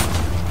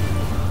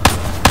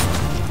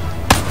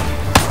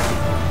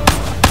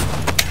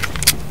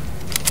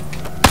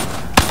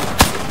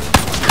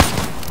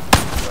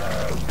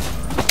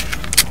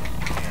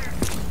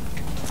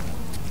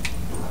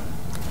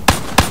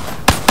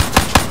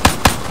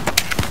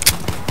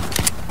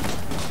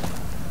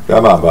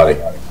 Come on, buddy.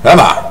 Come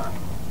on!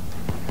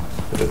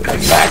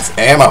 Max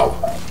ammo!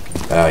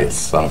 Oh, you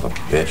son of a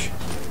bitch.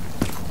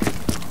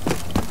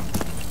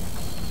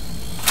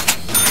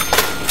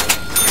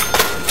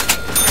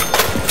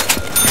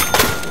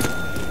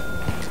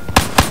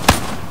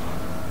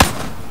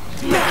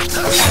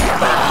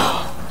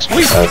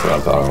 Sweet. That's what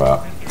I'm talking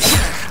about.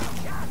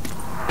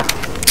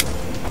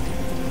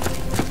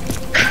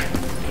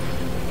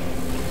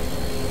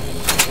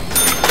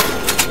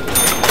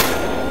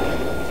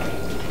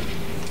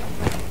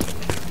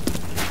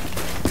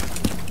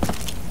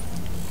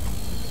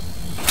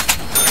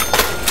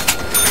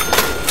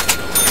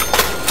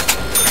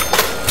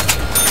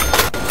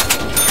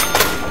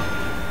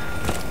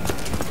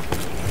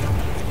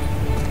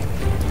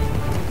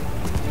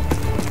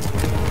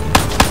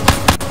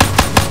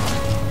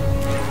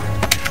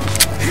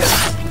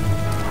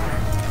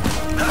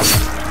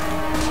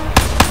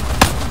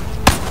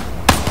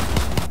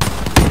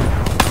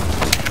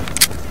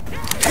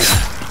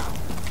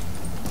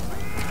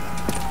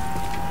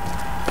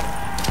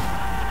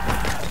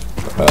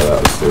 Oh,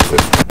 that was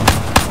stupid.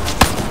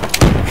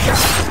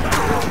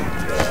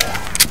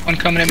 One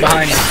coming in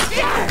behind you.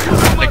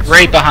 Like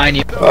right behind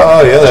you.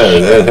 Oh,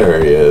 yeah,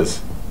 there he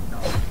is.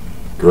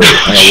 Great.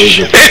 I'm gonna lose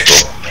your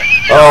pistol.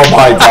 Oh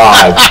my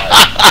god.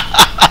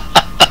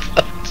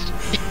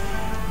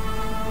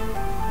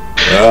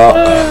 Well,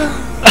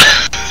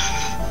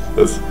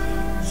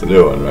 that's a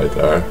new one right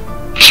there.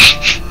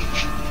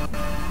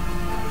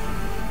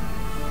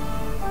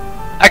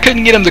 I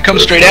couldn't get them to come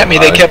straight at me.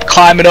 They kept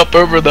climbing up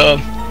over the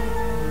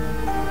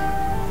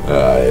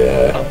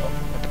Yeah.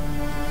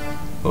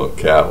 Little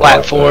catwalk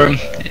platform.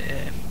 there.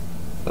 Yeah.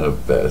 Oh,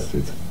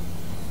 bastards.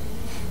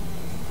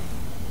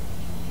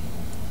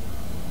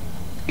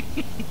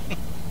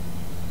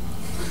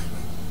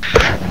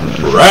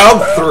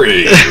 Round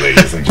 3,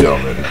 ladies and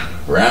gentlemen.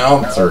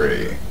 Round 3.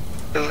 It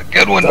was a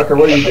good one. Tucker,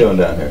 what are you doing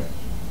down here?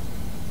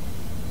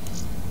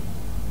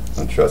 I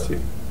don't trust you.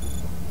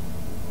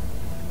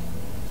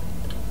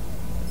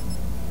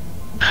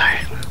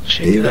 Alright, well,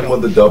 shake Even that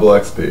with the double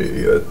XP,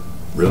 it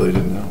really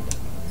didn't help.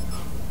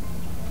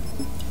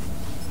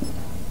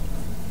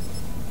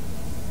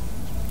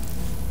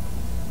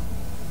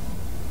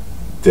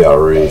 Del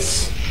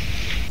Reese.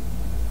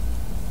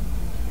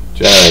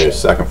 Generator,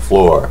 second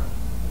floor.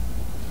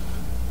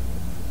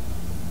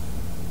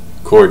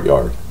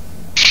 Courtyard.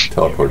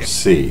 Teleport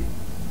C.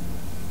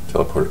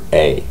 Teleport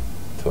A.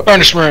 Teleport.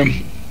 Furnace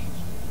room.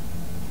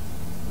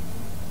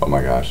 Oh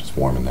my gosh, it's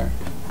warm in there.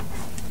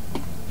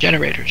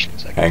 Generators.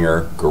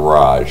 Hangar,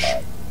 garage.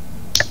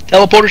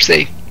 Teleporter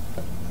C.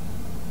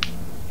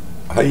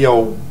 Hey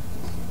yo.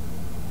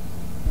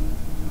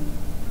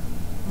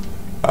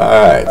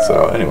 Alright,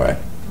 so anyway.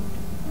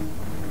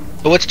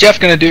 So what's Jeff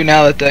gonna do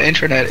now that the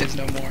intranet is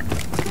no more?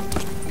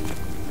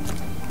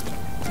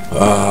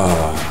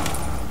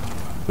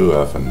 Who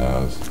effing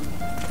knows?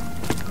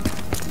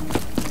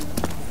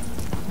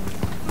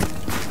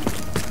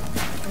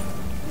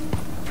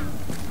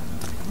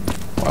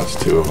 Watch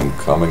two of them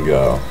come and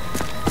go.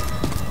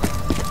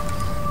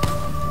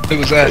 Who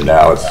was that? And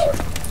now it's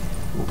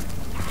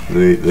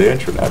the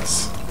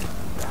intranets.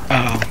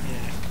 Oh.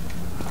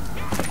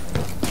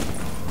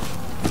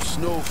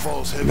 Snow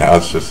falls heavy. Now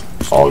it's just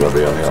all gonna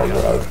be on the old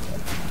drive.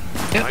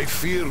 Yep. I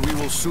fear we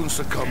will soon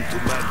succumb to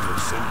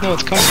madness. And No,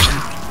 it's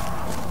cumbersome.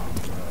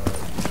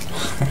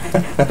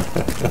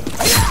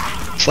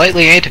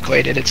 Slightly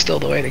antiquated, it's still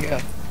the way to go.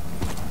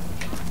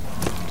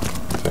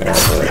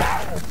 Apparently.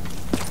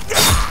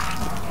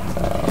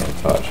 No,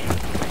 touch.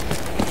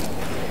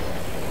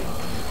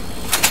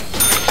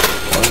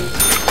 1,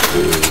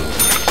 2,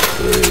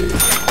 3,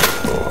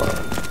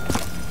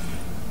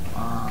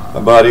 4.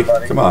 Come, buddy.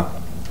 Come on.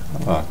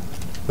 Come on.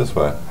 This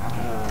way.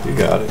 You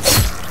got it.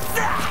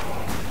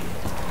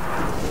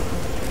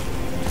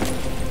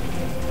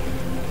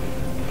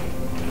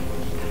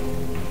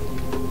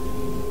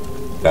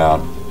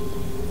 Down.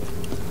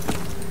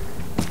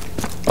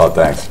 Oh,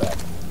 thanks. I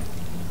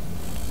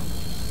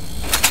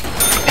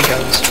think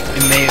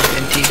I may have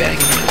been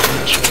teabagging him, I'm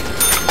not sure.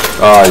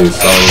 Oh, you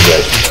son of a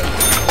bitch.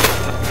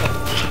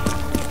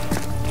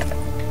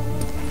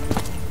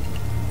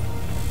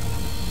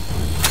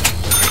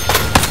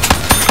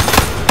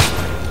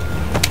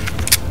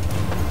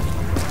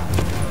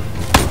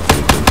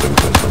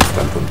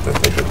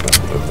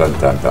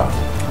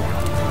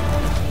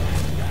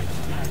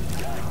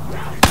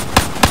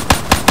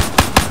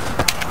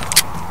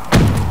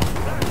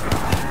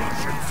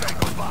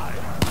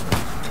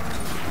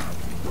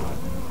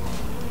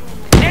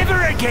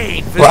 Never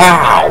again will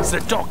Wow. you hurt the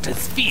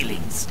doctor's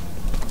feelings.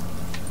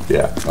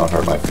 Yeah, don't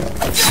hurt my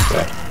feelings.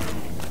 Okay.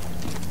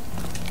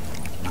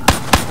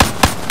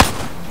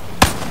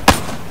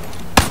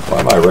 Why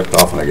am I ripped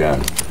off again?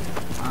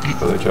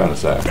 What are they trying to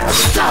say?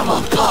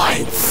 Double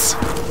points.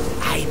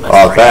 I must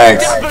Oh,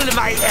 thanks. double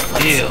my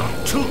efforts Deal.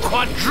 to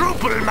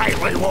quadruple my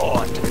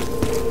reward.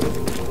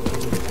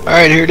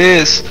 Alright, here it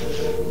is.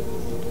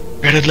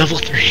 We're at level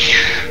 3.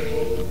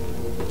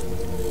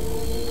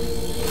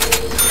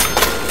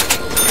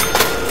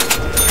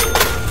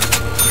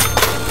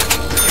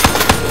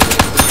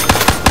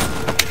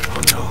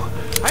 Oh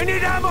no, I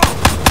need ammo.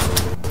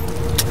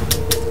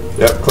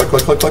 Yep, click,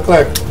 click, click, click,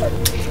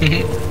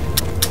 click.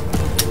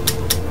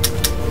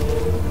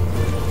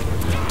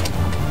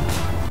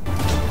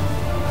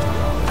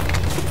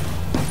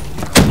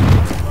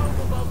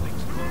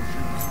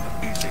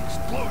 his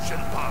explosion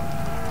pump.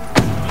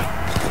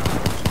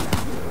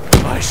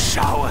 My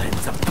shower in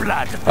the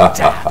blood of the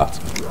damned.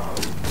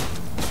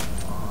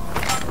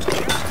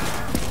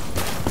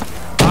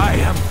 I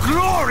am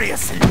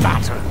glorious in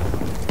battle.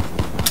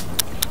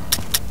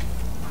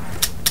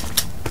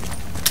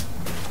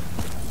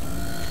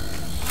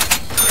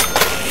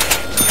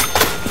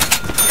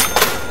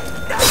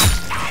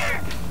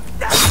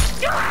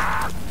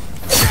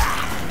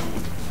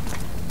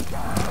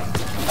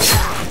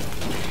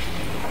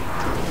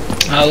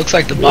 Looks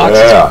like the box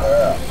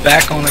Yeah. is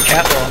back on the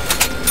catwalk.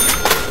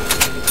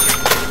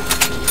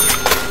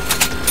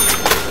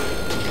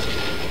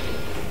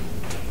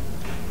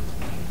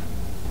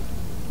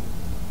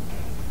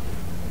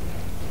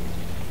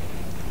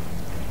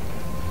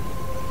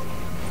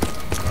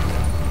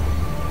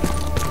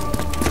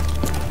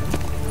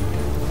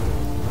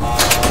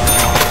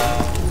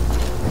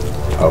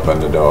 Open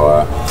the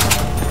door.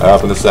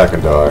 Open the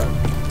second door.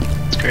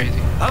 It's crazy.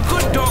 A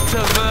good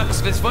doctor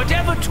works with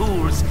whatever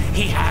tools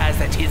he has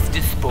at his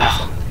disposal.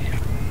 Oh,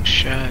 yeah.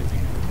 Shut.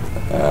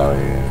 Oh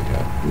yeah,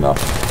 got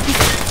nothing.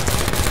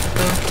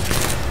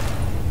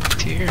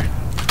 What's here?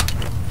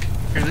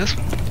 Here's this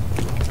one.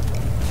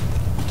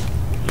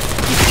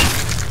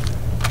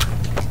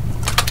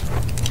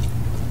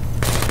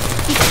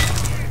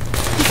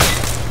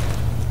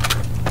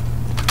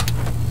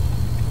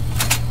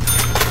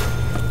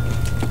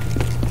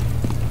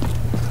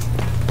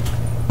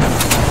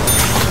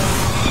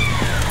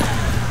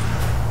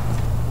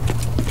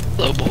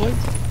 Hello, boys.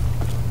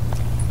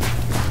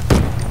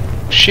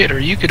 Shit, or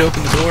you could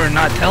open the door and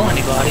not tell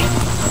anybody.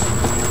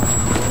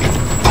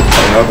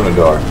 I didn't open the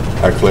door.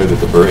 I cleared the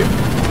debris.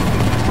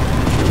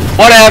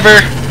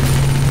 Whatever.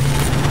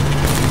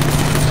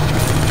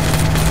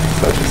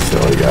 Such a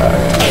silly guy.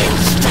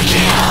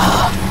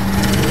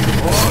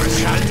 All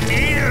shall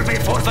kneel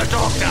before the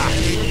doctor.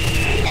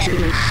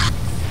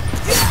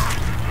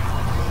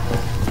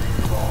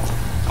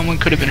 Someone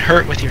could have been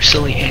hurt with your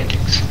silly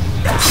antics.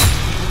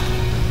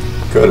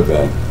 Could have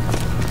been.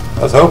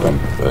 I was hoping,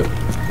 but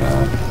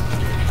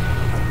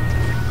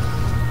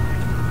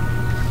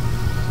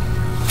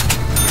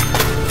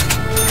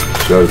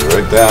shows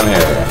right down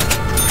here.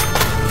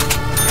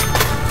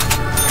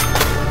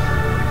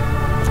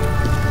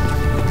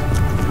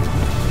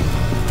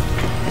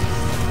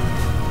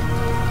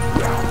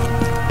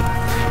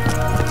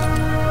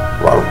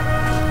 Wow.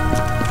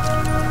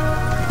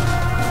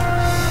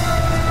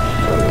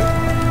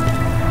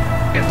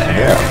 Get there.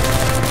 Yeah.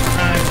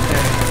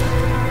 Okay.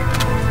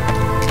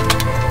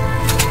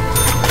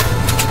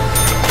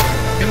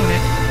 Doing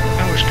it.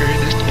 I was scared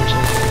this door's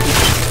open.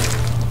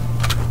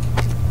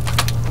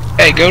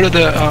 Hey, go to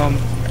the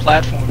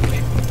platform,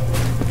 please.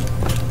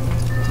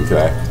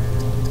 Okay.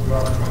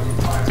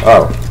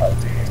 Oh.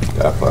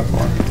 Yeah,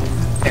 platform.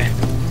 Okay.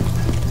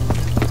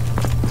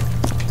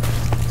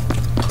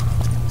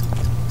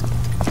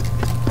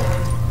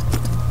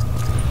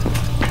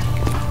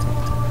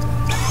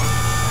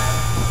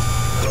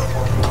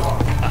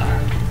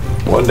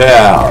 One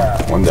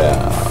down. One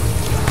down.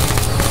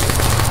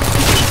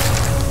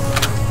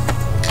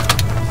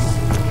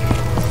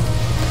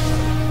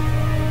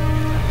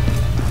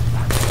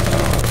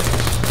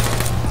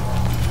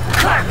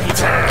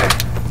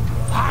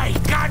 I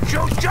got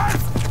you, just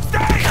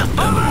stay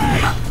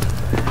away!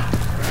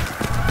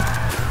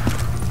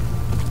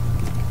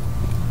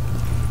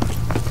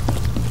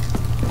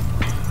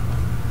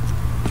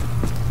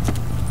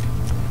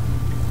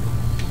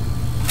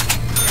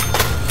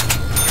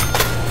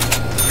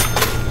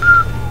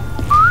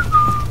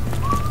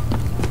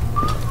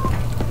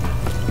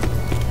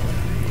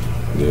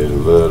 Need a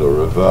little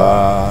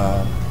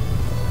revive.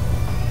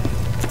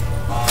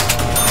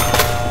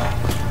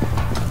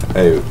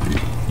 Hey,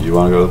 you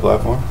want to go to the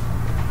platform?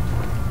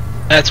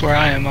 That's where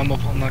I am. I'm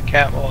up on the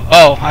catwalk.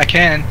 Oh, I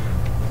can.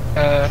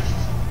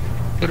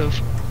 Could've.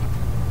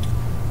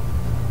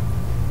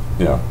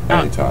 Yeah,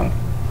 anytime.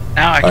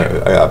 Now I can.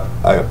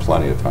 I got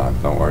plenty of time.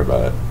 Don't worry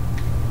about it.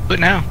 But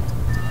now.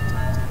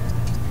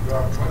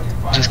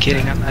 Just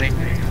kidding. I'm not even.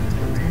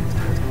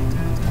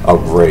 Oh,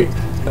 great.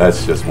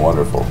 That's just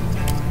wonderful.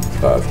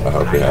 I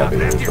hope you're happy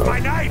with yourself. My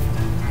knife!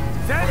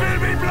 There will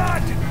be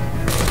blood!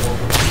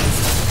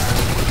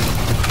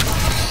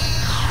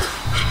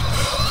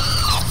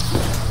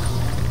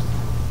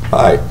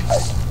 Hi.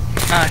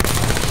 Hi.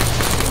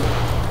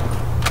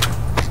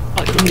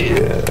 Oh, you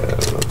did.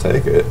 Yeah, I'll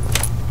take it.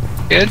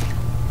 Good?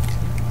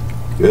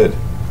 Good.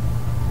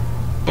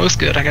 Most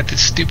good. I got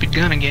this stupid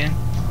gun again.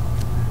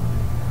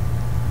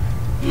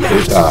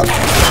 Good job.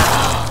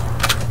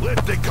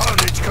 Let the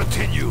carnage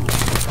continue.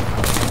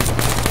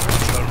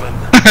 German,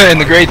 And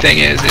the great thing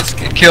is,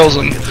 it kills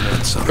them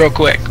real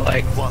quick.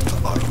 Like, what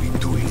are we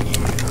doing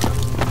here?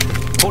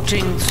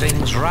 Putting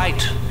things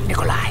right,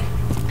 Nikolai.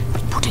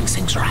 Putting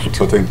things right.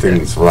 Putting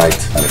things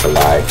right,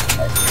 Nikolai.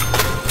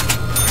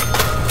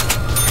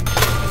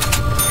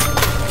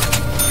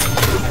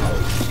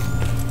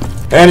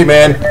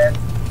 Handyman!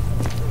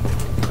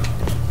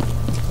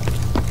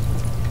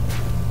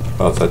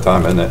 Oh, it's that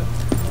time, isn't it?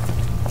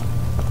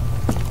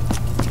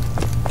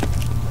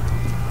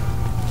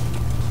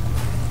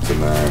 It's in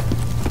there.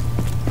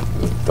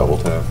 Double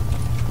tap.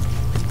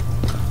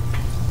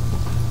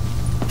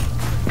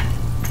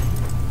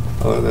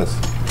 Oh, look at this.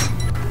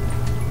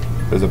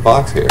 There's a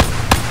box here.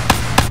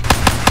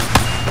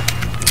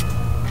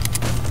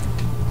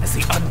 As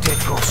the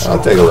undead grow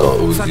I'll take a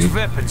little such Uzi.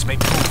 weapons may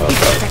prove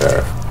Okay,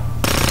 there.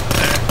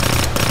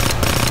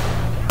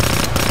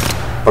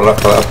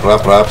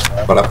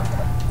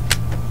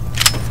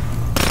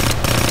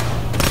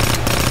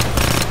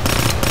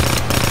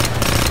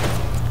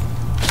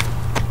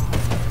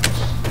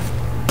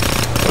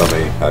 Tell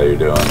me how you're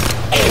doing.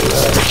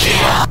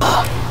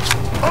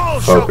 All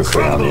shall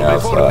Focusing on the crumble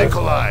before outside.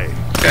 Nikolai.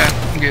 okay,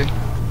 I'm good.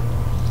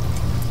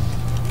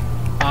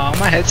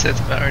 My headset's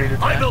about ready to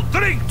I die. will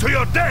drink to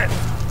your death.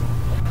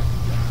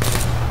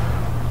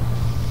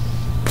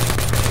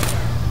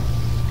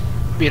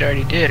 It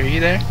already did. Are you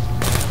there?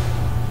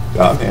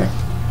 Yeah, I'm here.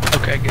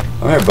 Okay, good.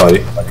 I'm here,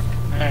 buddy.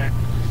 Alright.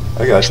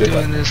 I got It's you.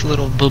 doing this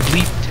little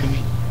bleep to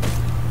me.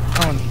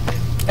 Oh,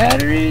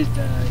 batteries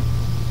died.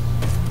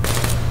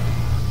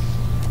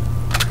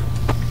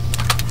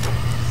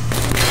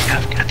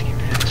 I've got to get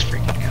rid of this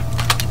freaking gun.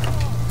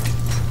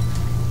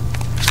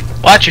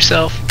 Watch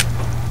yourself.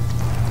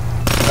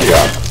 I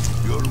got it.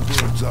 Your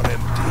words are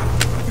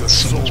empty. Your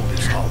soul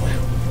is hollow.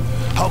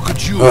 How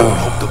could you Ugh.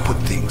 hope to put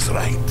things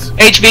right?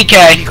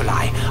 HVK.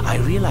 Nikolai, I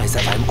realize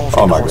that I'm Oh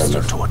often my hostile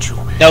goodness. towards you.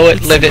 Know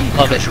it, live it,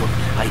 love it. Your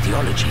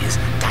ideology is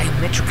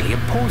diametrically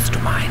opposed to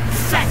mine.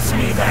 Fetch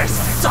me their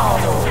soul!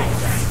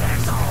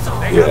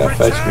 Yeah,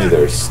 fetch me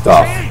their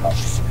stuff.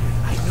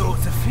 I know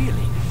the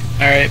feeling.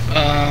 Alright,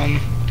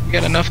 you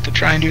got enough to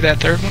try and do that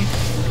third one?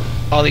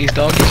 All these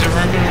doggies are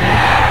running.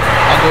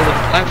 I'll go to the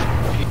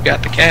platform if you've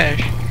got the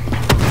cash.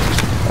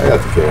 I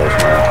got the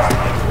cash, man.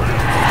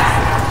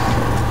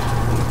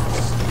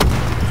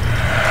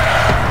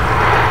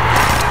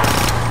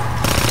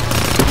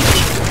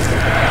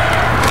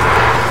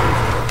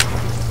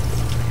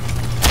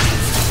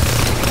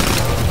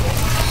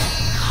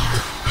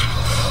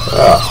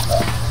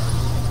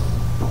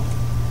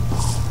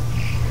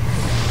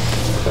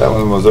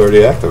 of them was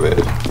already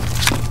activated.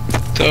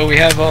 So we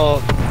have all...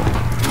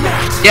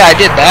 Yeah, I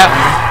did that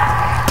one.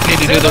 We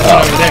need to do the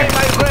one over there.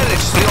 I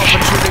relish the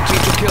opportunity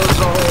to kill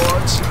the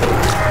hordes.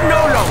 No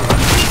longer.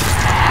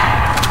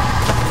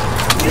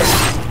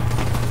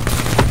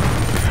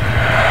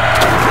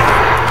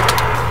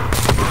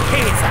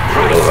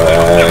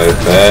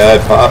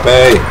 Bad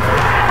Poppy!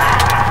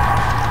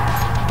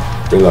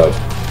 Reload.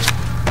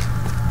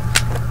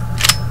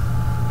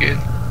 Good.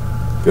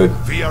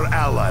 Good. We are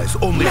allies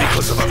only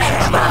because of our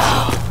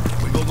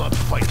transformation. We will not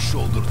fight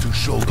shoulder to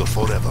shoulder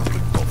forever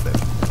with Gotham.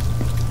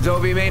 Though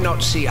we may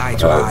not see eye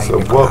to eye, So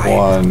what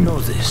one know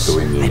this. do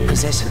we need? I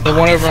possess an The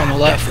one over on the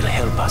left. that will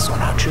help us on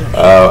our journey.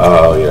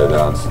 Oh, yeah,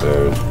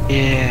 downstairs.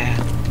 Yeah.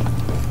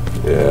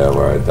 Yeah,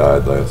 where I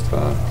died last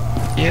time.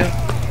 Yep.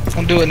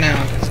 I'll do it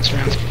now because this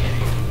round's beginning.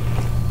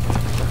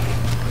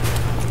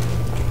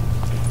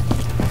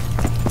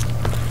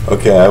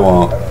 Okay, I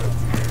won't.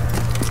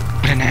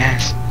 What an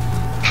ass.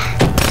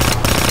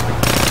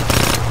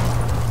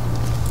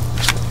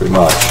 Pretty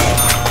much.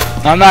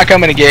 I'm not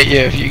coming to get you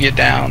if you get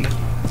downed.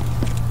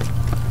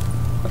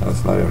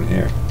 That's not even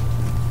here.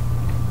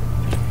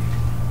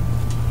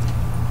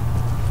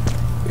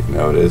 You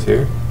know it is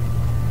here?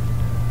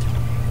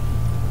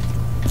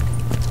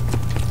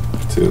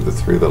 2 of the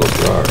 3 little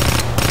jars.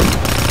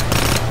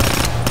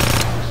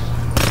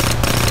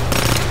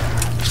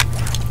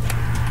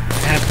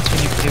 What happens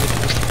when you play with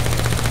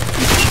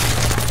those?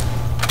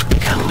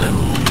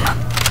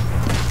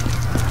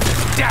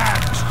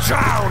 Damned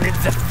drown in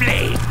the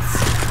flames.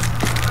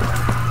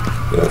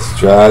 Yes,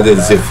 drowned in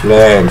the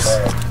flames.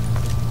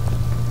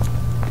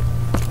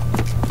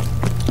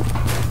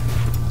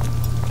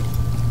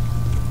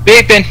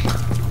 Beeping!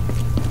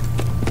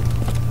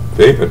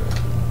 Beeping.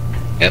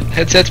 Yep,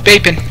 headset's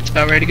beeping. It's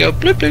about ready to go.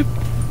 Bloop bloop.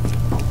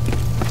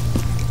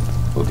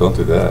 Well, don't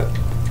do that.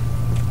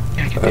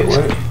 Yeah, I can That do way.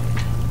 something.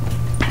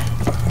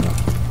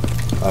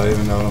 I don't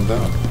even know what I'm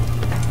doing. I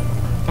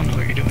don't know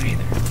what you're doing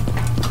either.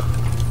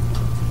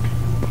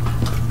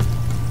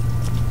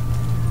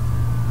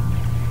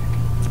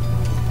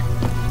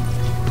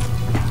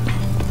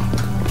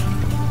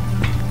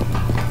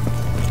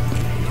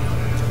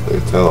 The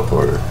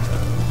teleporter.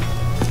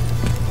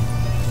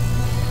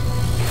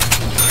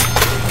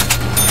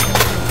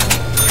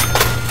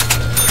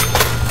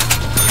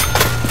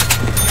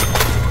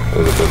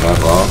 Has it been that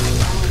long?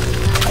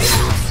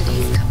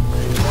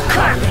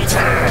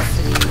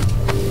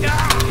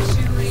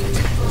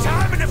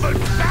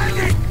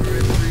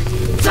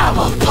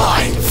 Double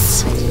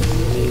points.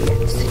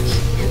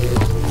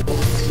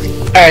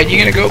 Alright, you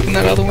gonna go open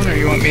that other one or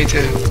you want me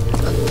to?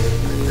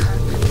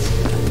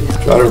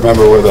 Try to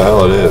remember where the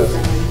hell it is.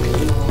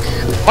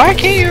 Why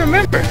can't you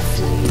remember? I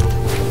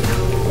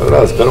don't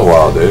know, it's been a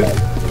while, dude.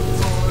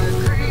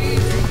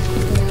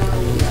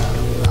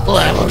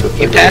 Left.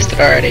 You passed it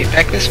already.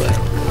 Back this way.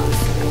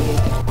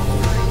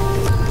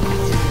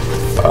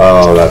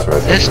 Oh, that's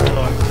right. This That's door.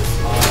 right.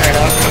 Alright,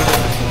 I'll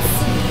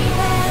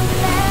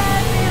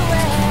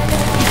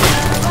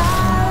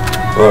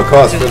Well, it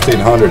costs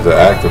 1,500 to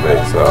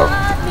activate, so go.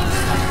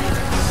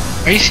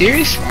 Are you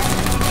serious?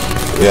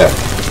 yeah.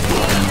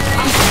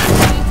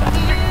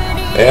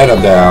 And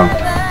I'm down.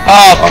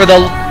 Oh, for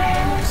the...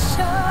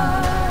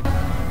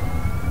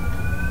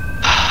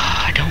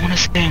 I don't want to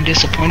say I'm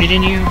disappointed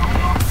in you.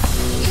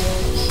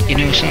 You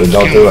know Then something's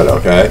don't do it, coming.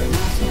 okay?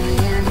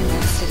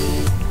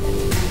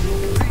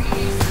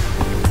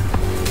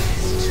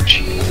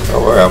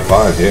 Don't worry, I'm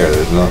fine here.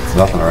 There's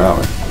nothing around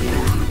me.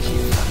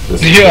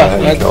 Just go Yeah,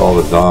 ahead and kill all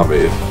the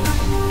zombies.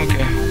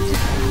 Okay.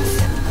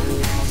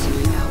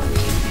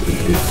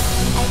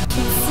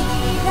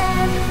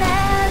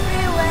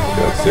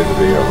 Don't seem to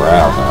be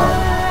around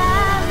now.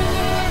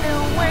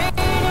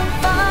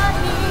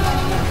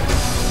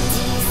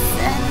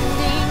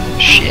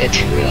 Shit.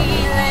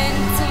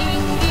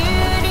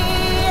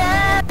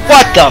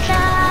 What the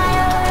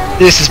f...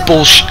 This is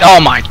bullshit. Oh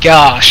my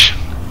gosh.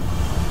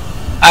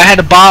 I had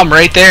a bomb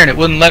right there and it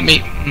wouldn't let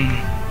me...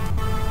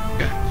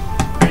 Okay.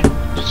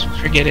 Alright, just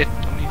forget it.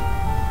 Don't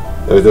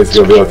even... Everything's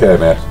gonna be okay,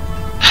 man.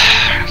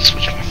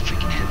 Switch my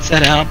freaking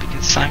headset out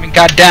because Simon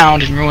got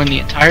downed and ruined the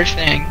entire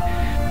thing.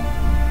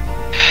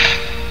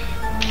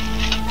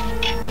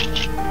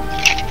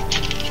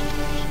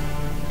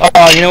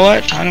 Oh, you know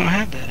what? I don't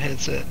have that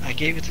headset. I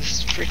gave it to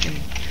freaking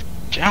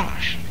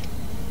Josh.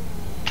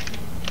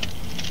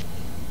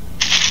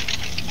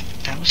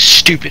 That was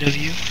stupid of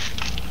you.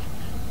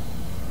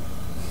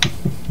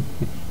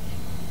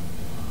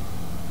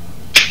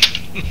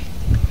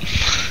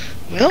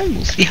 Well,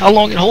 we'll see how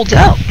long it holds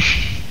out.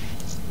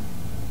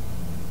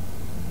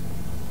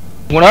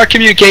 When our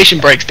communication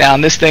breaks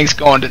down, this thing's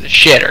going to the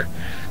shitter.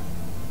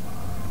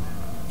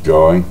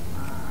 Going.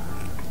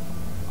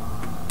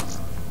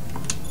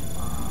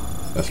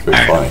 That's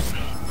pretty funny.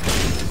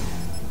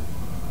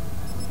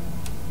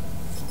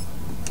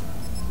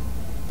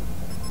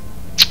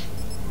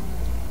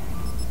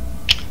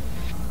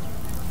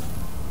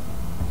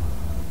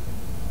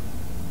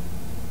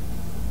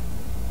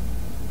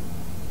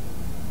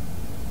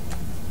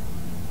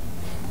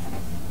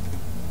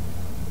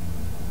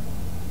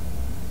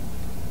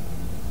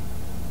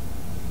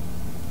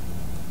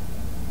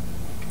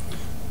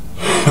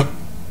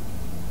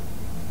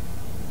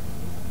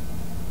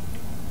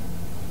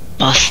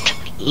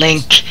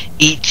 Link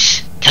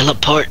eats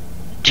teleport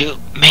to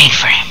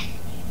mainframe.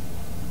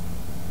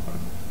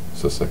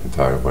 So sick and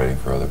tired of waiting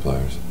for other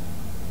players.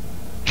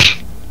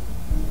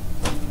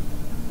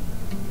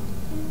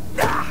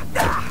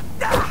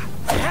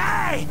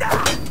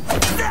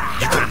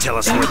 You gonna tell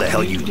us where the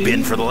hell you've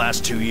been for the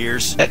last 2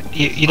 years?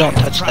 You don't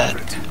touch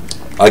that.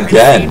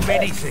 Again.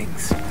 Many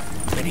things,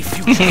 many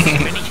futures,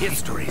 many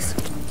histories.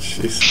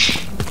 Jeez.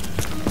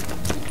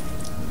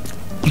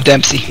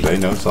 Dempsey. Do they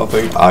know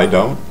something I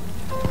don't?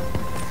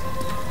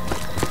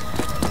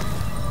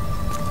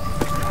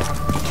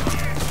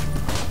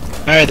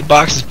 Alright, the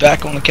box is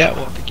back on the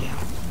catwalk again.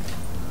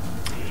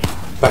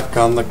 Back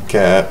on the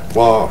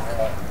catwalk.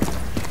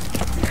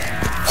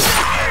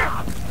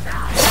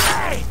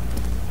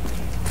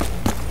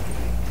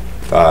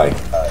 Die.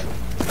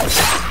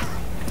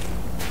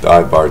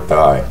 Die, Bart,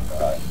 die.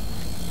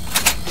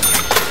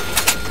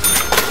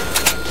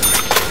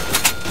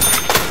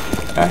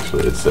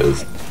 Actually, it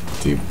says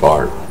D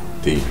Bart.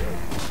 D.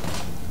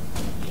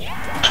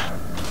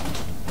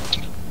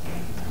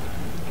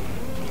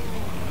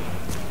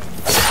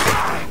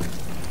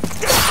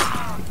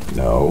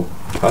 No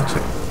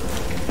touching.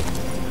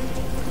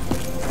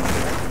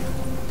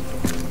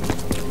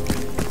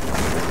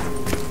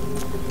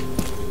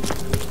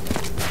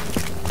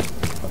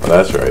 Oh,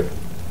 that's right.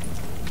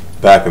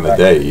 Back in the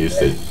day, you used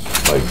to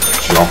like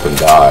jump and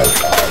dive.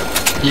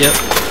 Yep.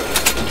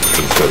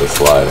 Instead of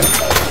sliding.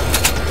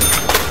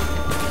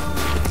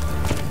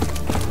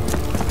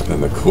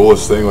 And the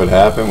coolest thing would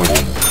happen when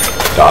you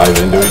dive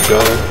into each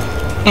other.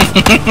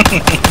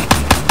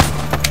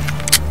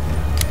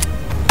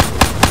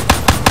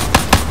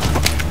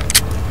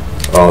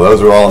 Oh,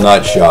 those were all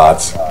nut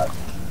shots.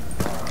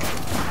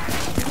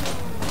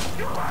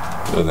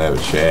 Doesn't have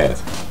a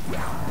chance.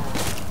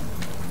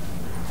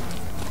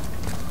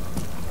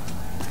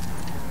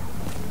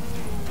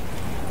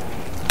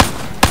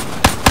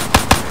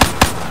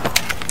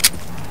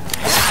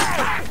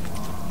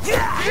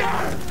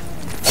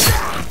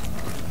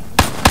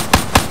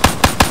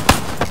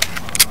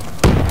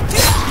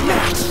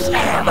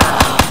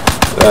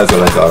 That's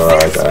what I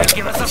thought right there.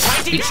 Give us a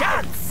fighting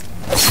chance.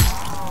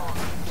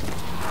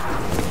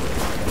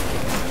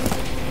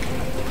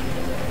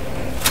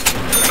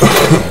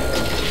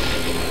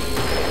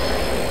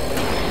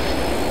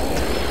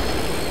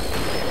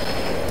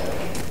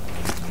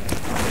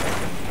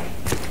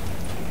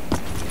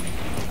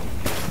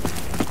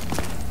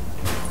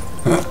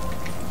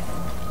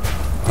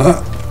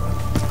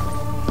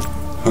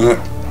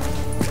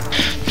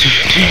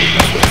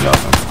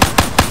 Nothing.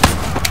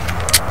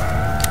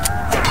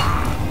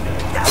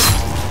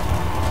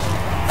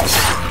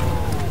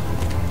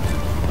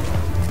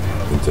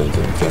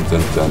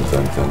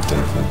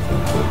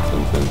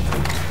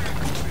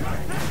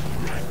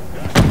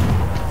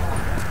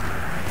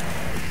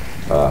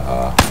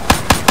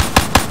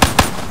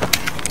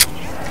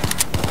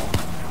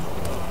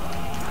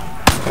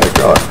 Hey,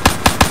 God.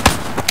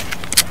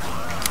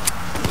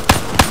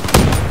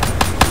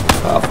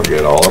 I'll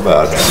forget all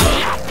about him.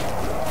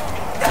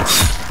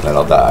 Then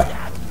I'll die.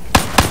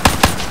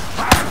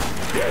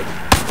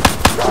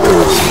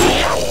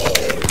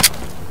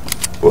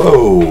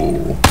 Whoa.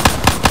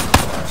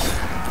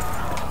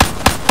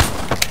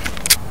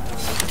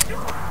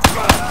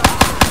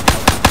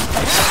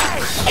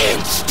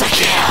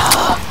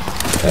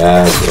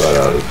 That's what I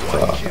was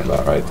talking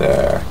about right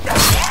there.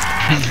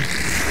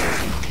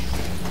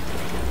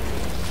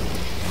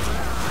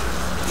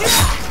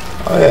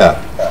 Oh yeah,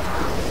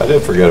 I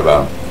did forget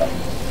about him.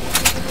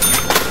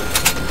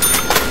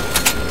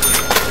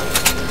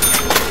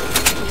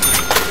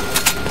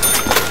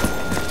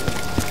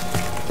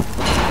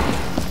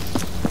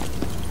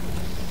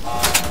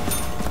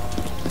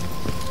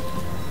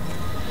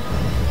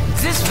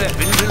 This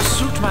weapon will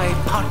suit my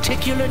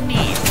particular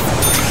needs.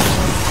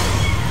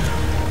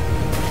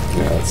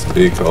 Yeah, let's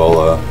speak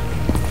all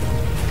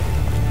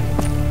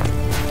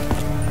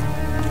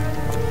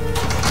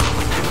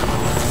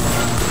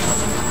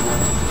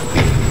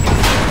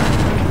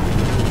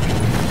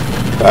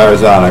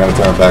power's on, I'm gonna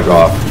turn it back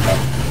off.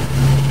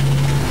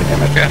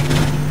 Damn it. Okay.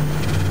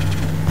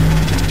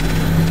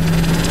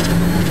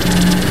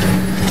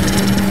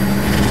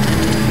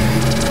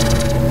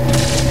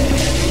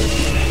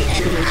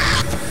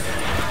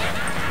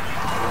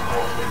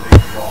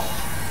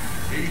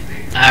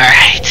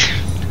 Alright.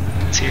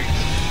 Let's hear it.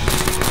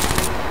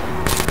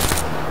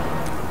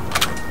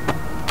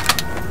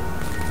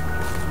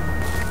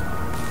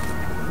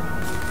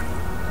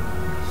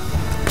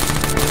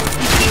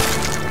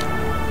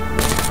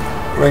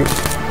 Ring.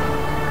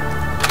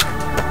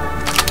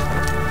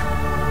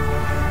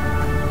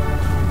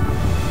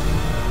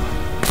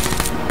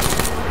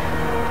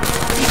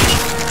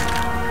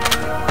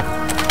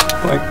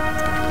 Like.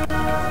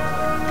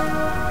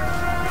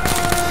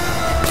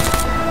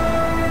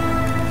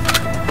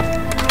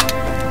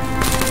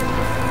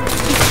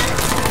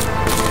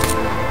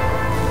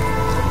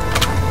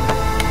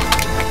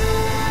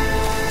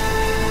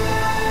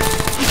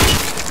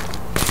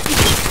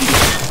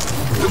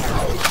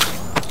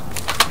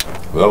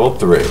 Level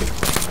 3.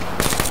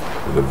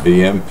 The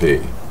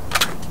VMP.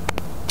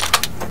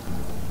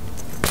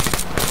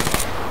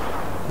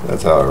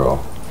 That's how I roll.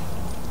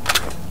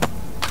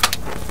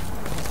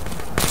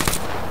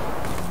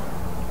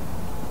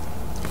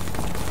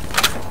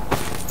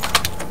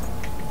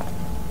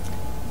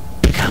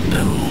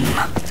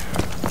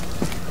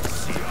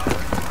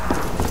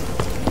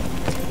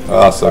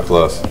 Oh, so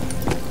close.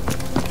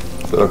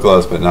 So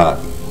close, but not.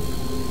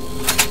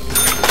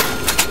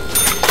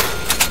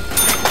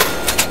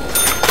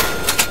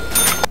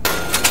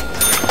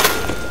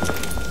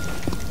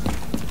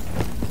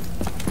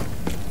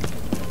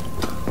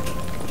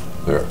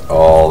 They're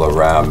all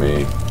around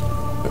me.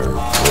 They're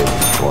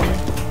waiting for me.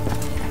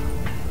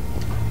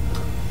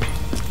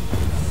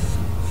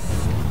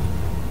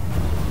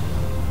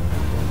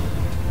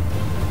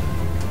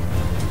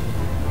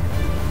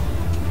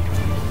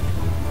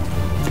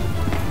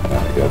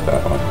 I got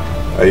that one.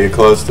 Are you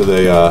close to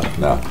the,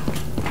 no.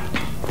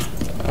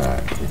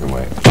 Alright, we can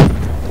wait.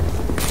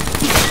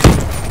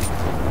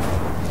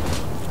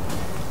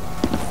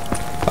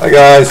 Hi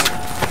guys!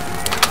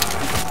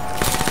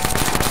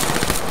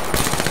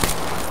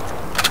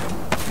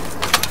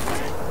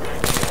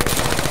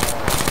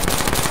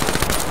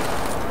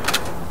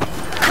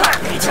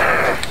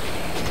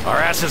 Our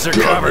asses are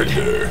covered.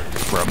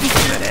 For a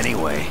moment,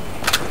 anyway.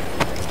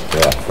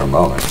 Yeah, for a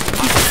moment.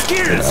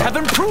 Skills have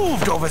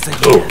improved over the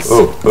Oh, years.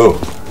 oh, oh.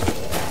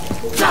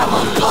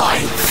 Double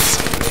points.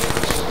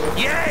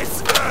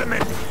 Yes,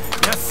 vermin.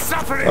 You're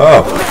suffering.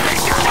 Oh.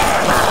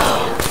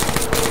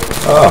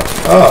 Oh,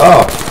 oh,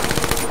 oh.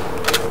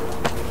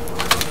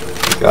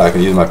 God, I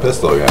can use my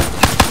pistol again.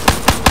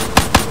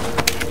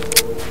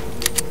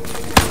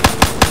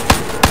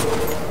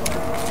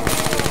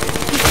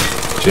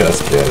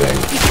 Just kidding.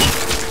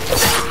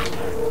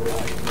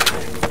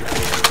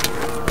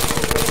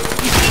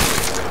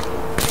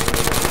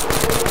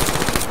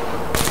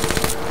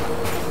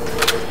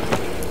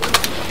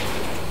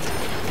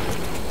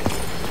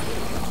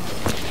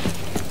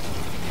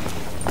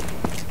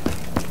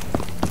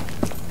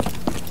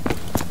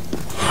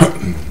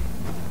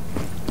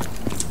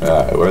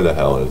 Alright, where the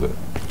hell is it?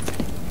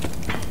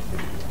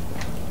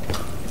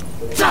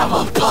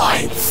 Double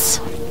points.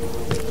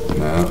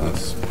 No,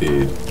 that's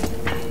speed.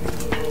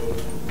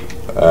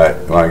 Alright,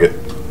 you wanna get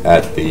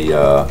at the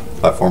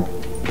platform?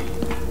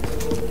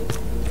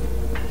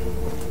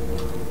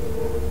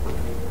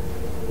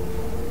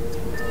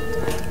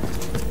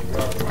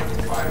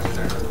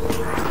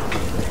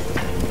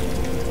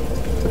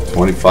 For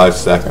 25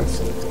 seconds.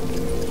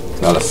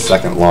 Not a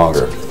second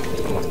longer.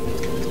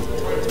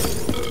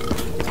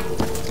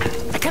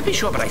 I can't be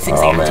sure, but I think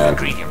Oh, the active man.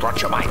 ingredient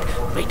brought your mind.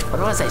 Wait,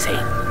 what was I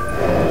saying?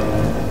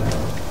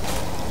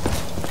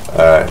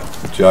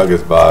 Alright, jug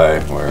is by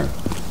where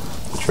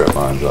the trip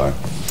lines are.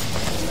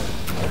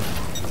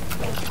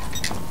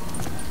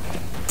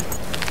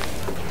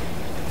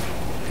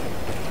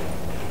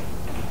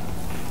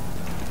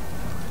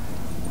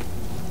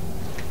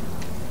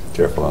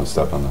 Careful, don't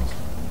step on those.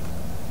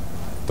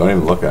 Don't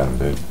even look at him,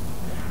 dude.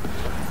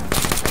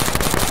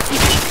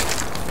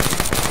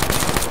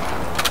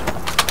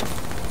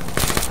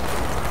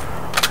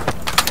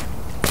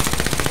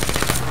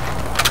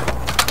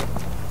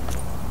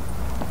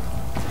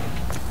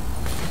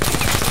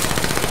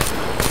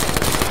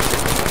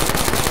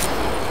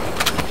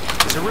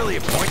 Is there really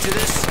a point to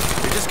this?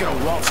 You're just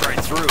gonna waltz right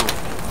through.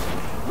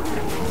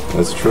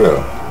 That's true.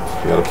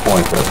 You got a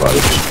point there, buddy.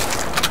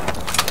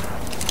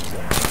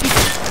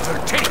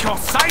 Take your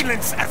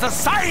silence as a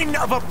sign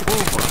of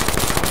approval.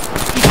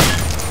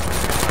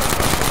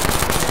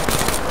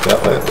 Yeah,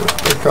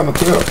 they're coming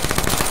through.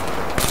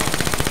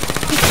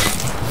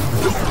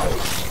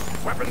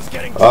 Weapons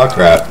getting Oh,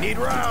 crap. Need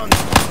rounds.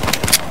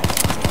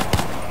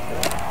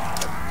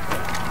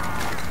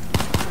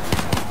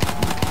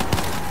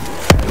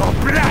 Your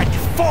blood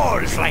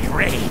falls like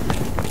rain.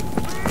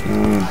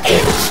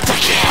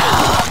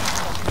 Insta-kill.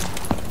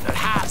 That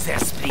have their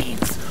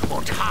spleens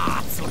und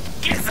hearts und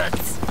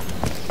gizzards.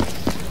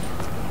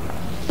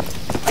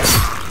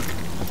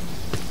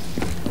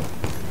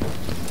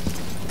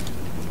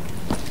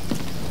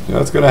 You know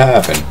what's gonna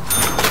happen?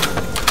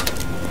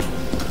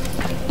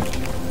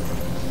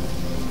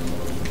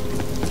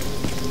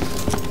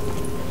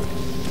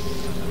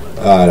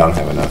 I don't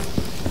have enough.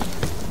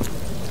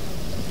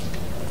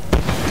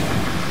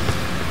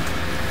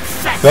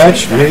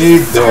 Fetch me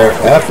their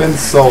effing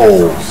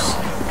souls.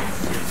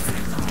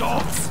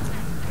 Dogs.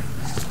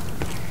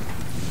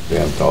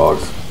 Damn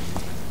dogs.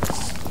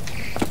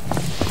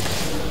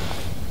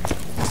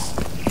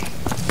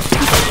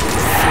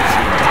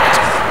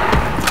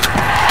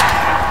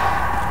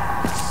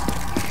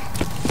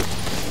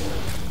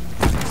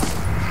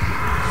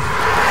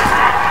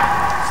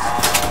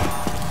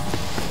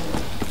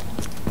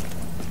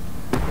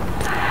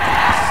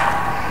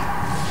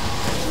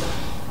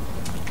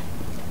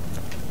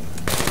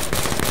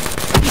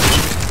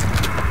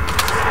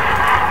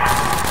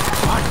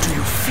 What do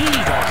you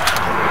feed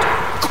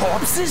on?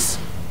 Corpses?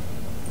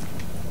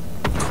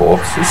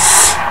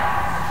 Corpses.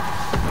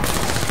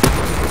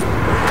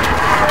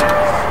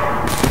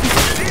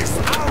 This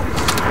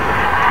out.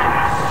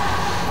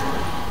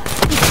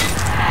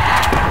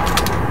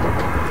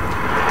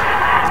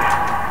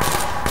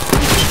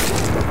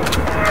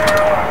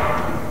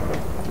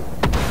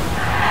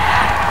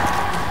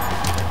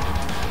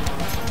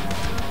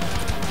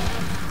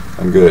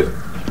 I'm good.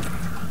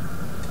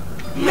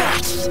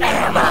 Max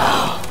ammo!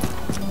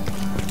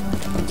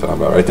 I'm talking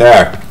about right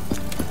there.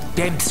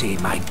 Dempsey,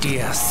 my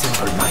dear,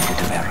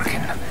 simple-minded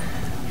American.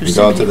 You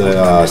go into the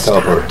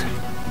teleport.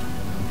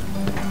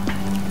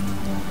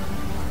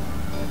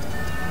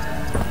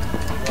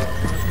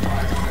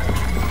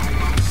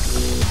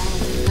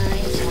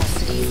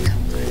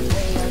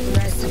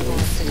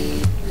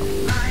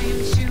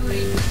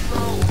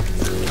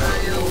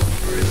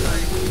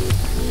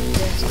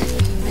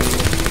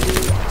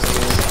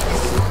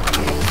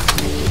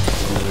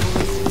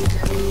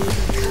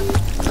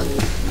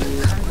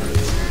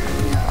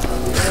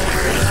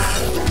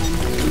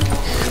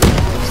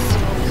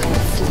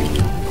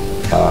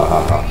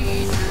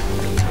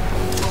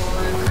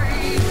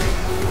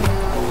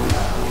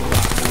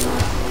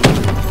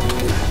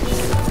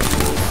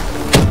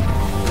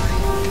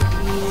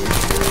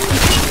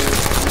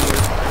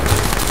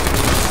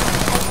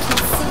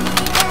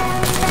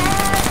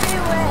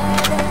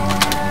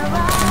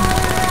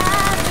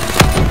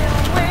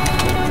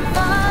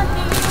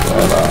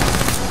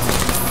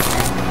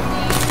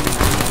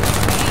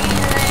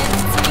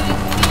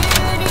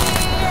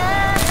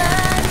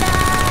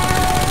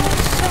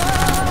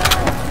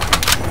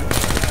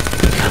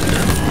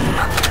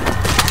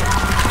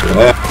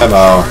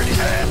 Ammo.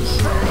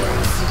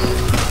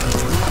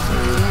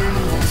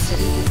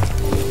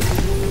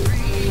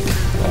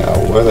 Now,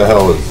 where the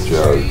hell is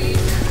Joe?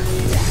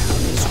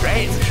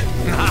 Strange.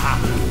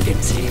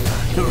 Dempsey,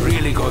 you're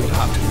really going to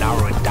have to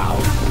narrow it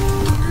down.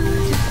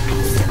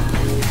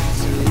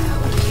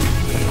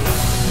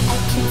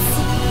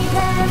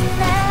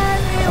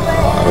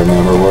 I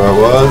remember where it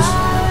was.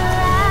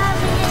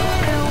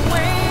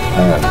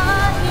 And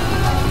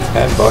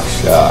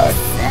 $10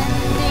 shy.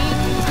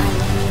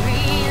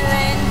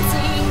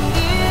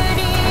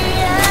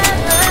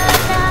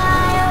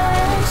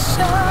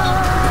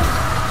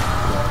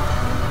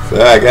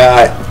 That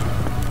guy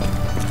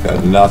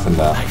got nothing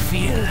now. I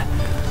feel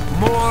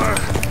more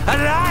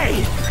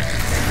alive.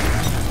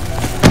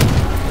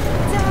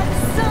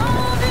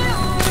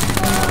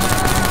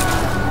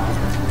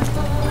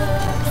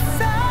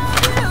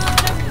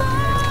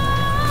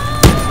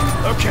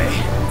 Okay,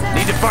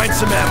 need to find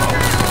some ammo.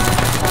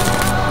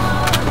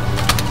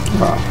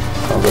 Huh.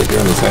 Sounds like you're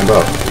in the same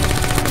boat.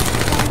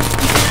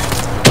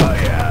 Oh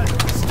yeah,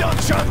 still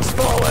chunks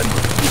falling.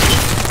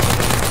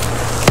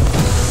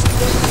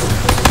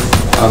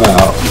 I'm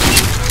out.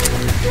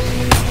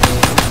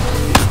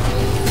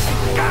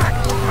 God,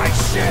 my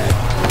shit.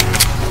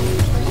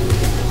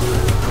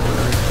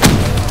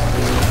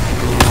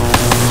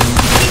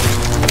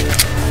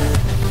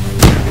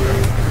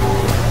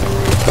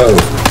 Oh.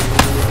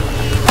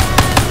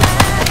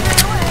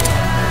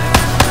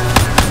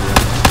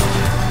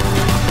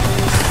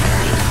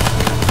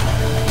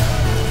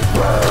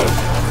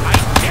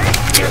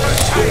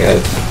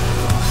 Shit.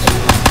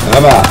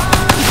 I'm out.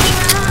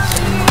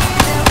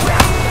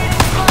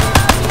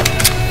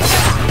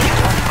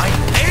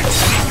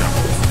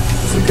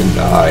 You can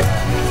die.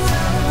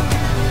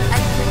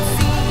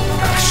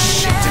 Oh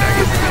shit, did I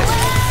get bit?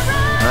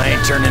 I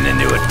ain't turning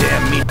into a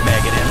damn meat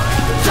maggot, am I?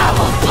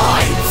 Double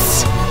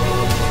points!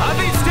 Are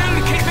they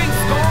still keeping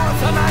score,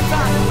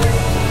 Samantha?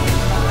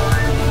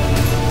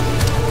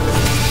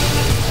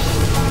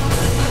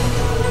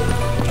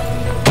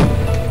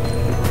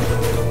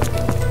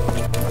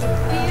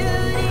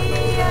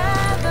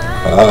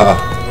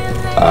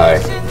 Hi.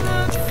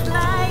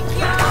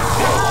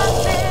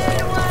 All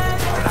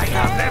I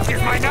have left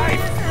is my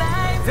knife.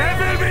 There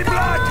will be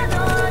blood.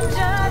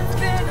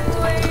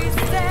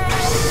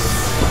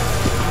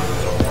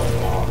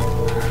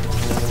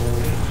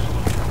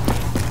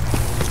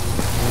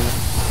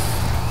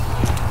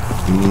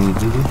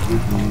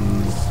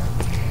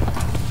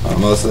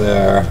 Almost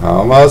there.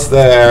 Almost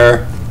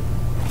there.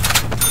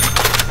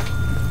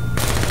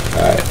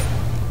 Alright.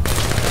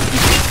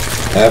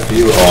 F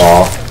you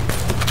all.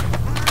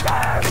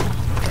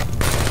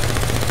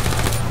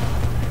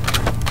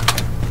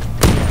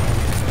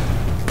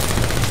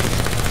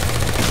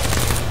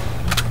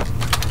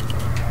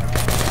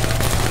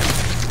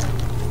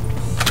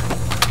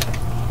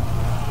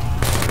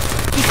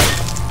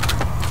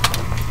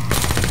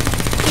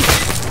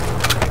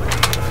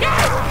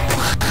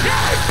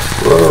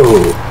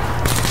 Whoa!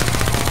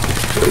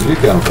 Where'd you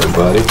come from,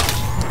 buddy?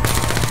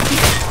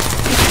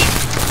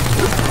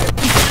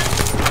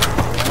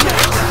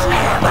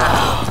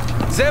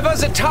 There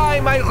was a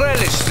time I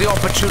relished the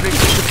opportunity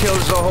to kill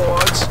the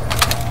hordes.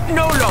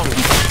 No longer.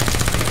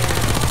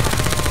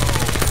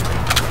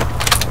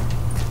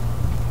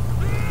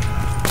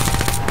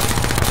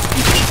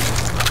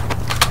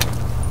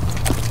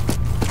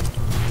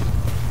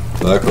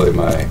 Luckily,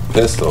 my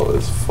pistol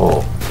is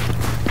full.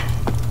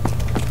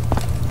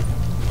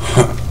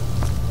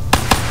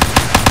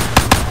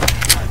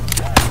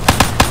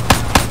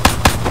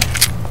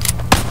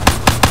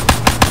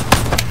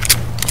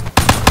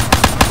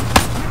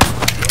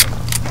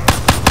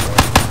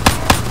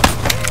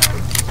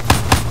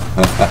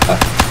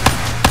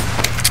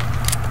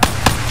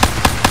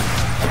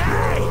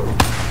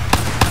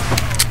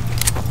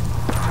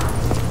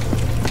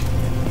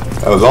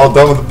 I was all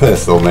done with the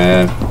pistol,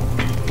 man.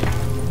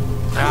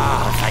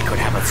 Ah, if I could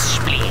have a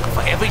spleen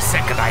for every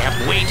second I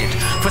have waited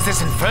for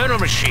this infernal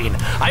machine,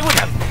 I would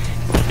have,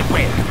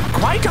 well,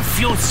 quite a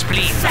few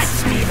spleens.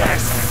 Fetch me their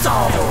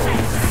soul.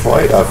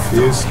 Quite a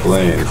few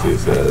spleens, he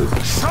says.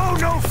 Show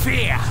no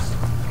fear.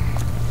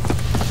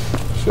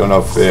 Show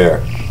no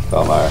fear,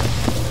 Belmire.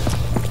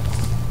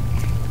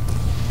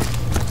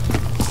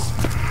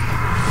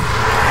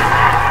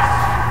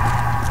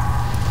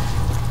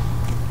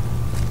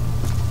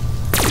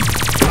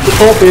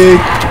 Puppy!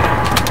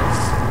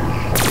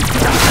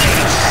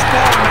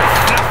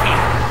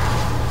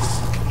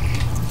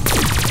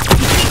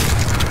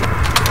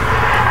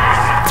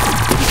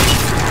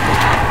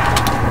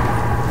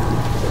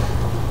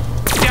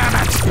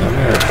 Damn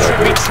it! Should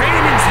be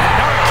training them,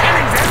 not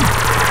killing them!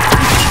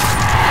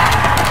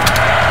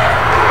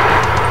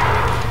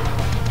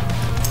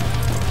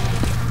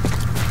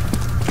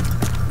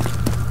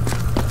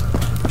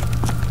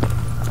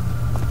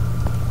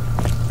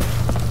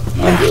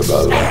 I'm good, by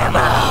the way.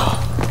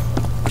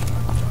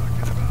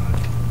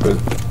 Is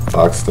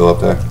Fox still up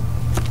there?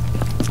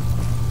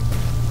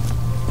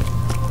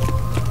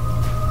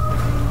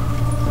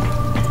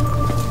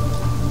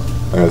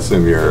 I'm gonna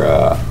assume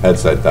your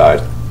headset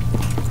died.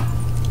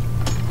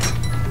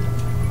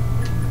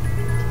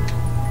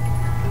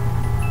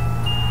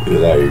 Either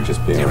that or you're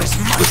just being an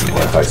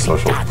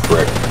antisocial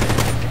prick.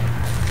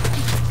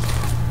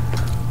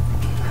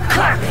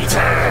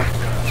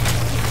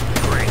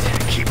 Great.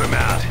 Keep him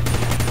out.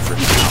 For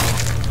now.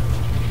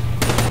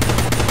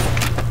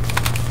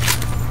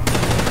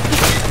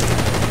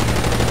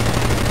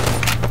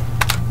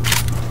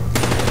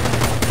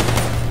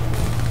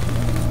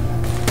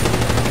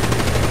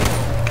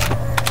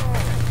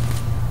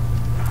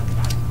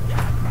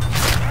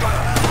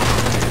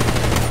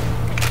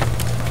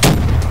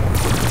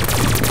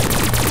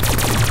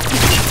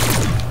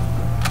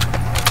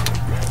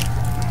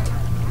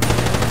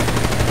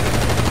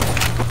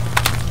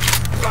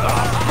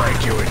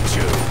 Break you in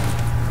two.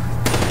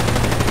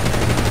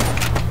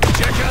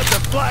 Check out the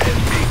flying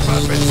meat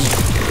muffin.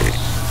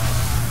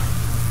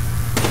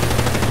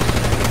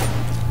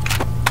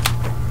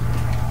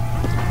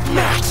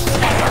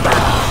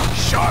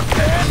 Sharp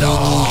hand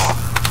off.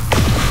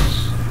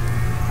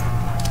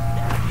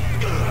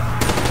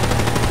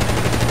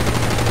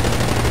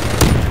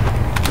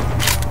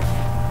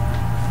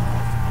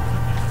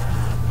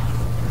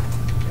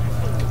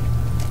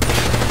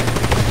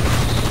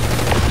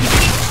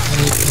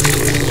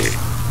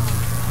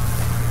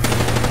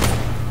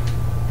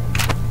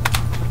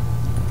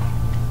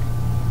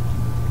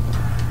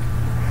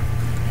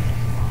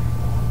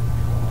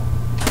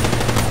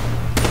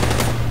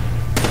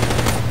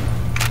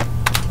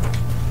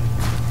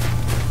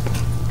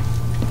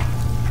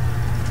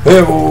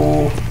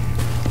 Hey-oh.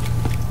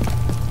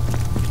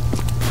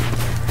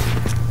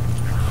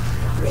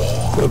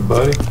 What's up,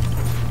 buddy?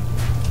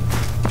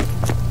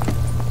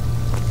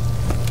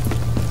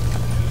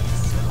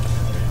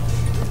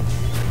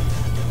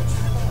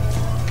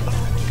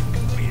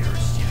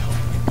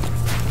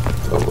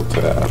 Double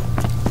tap.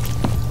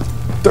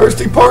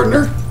 Thirsty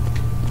partner?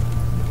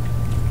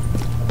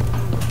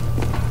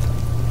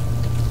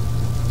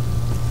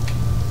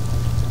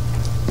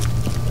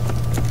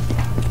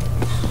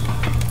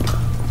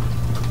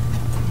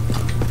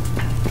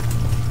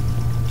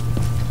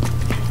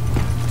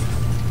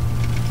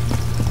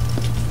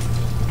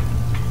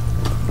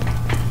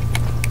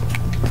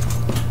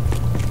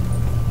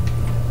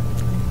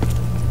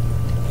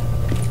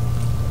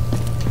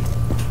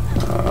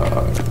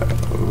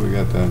 What do we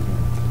got down here?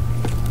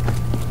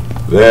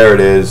 There it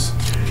is.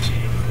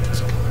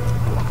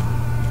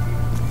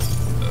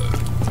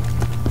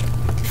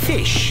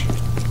 Fish.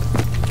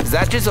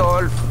 That is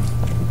all.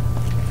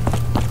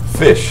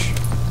 Fish.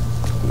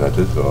 That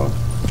is all.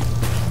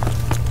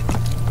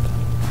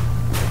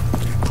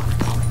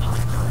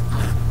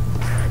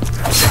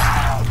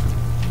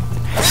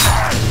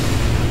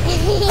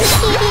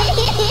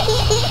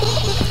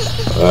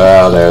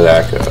 Well, there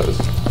that goes.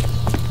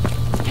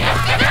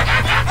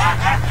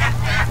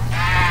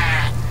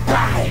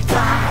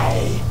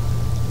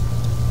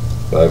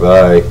 Bye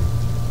bye.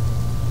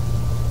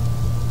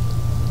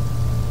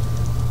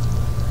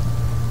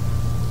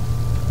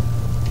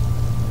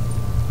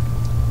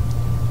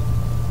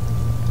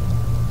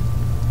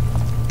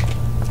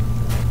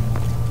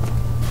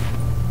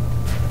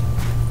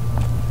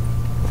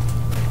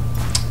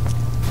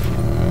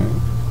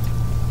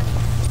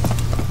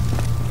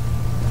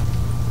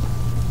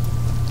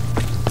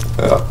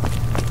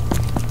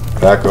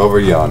 Back over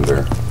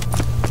yonder.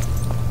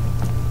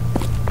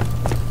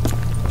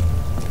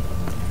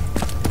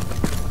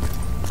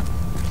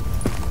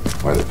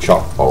 Where the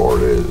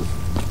chalkboard is.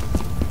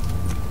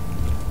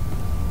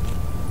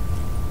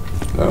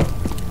 No?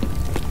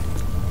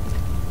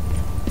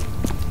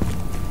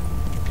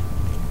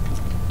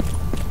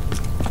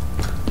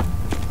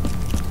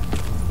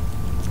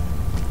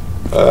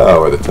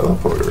 Oh, where the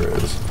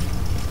teleporter is.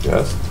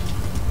 Yes?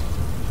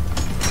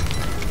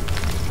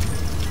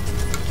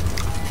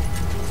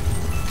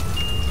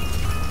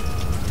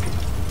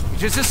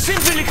 It is a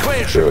simple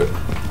equation. Do it.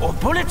 More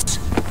bullets,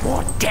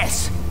 more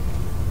death.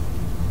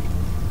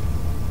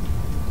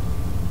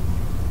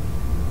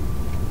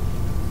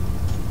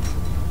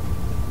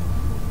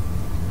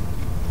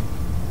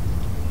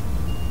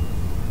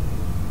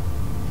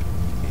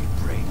 Hey,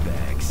 brain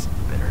bags.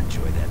 Better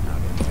enjoy that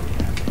nugget while you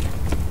have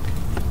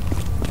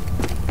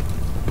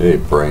it. Hey,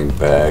 brain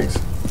bags.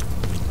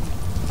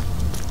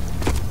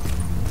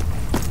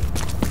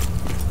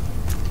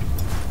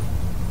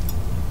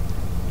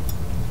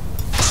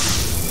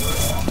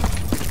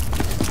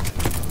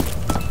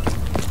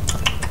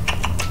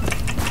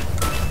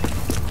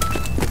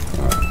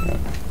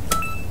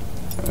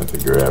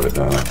 Grab it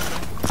down.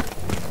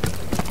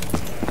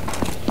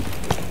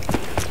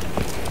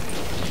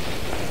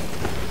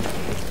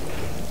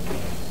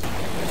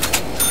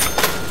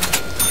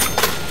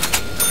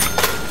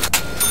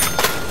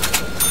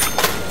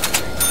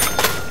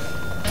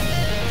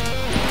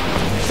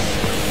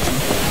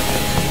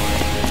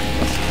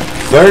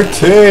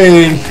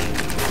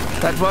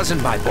 That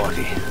wasn't my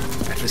body.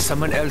 That was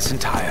someone else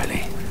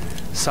entirely.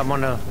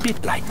 Someone a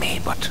bit like me,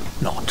 but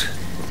not.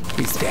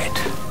 He's dead.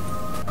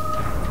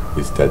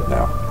 He's dead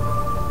now.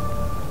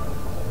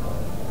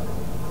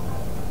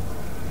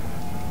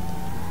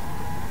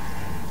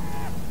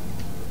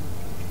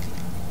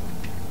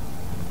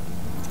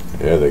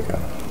 Here they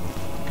come.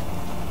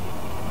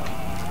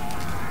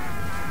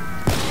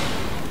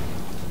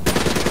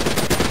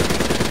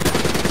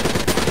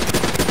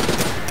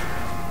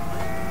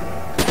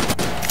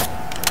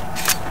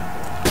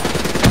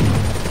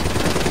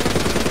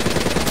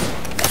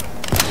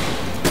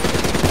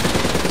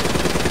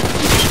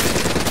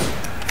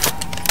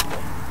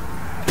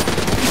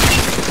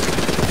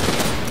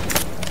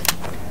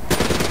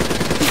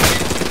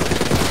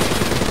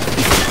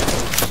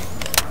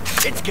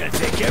 It's gonna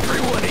take every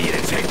one of you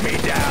to take me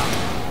down.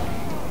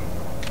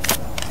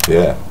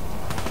 Yeah.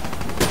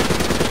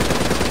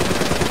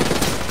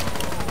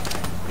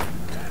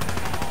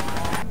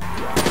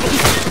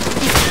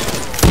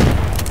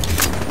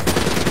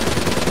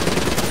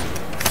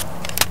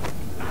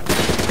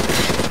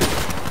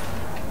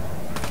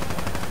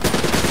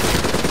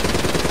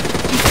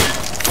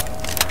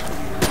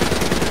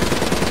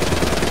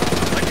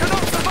 I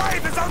cannot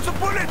survive without the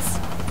bullets.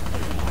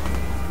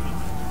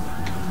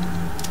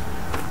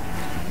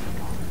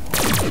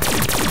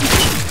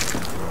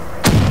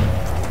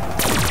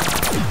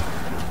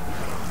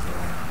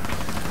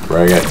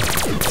 Bring it.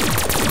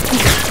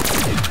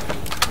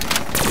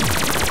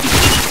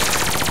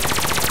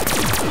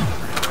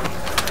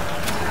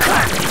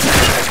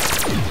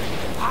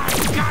 I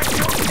got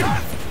you just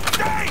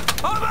stay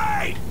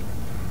away!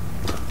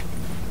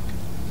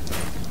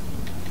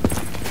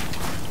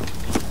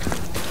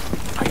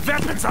 My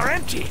weapons are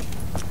empty.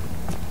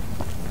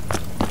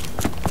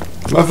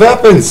 My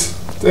weapons!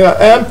 They are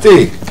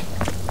empty!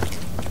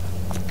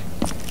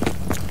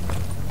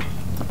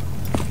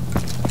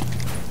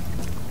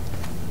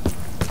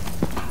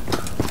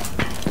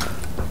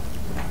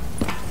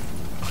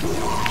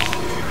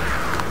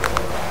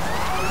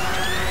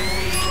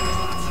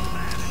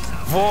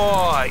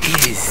 War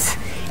is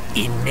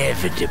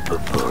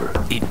inevitable.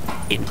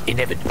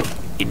 Inevitable.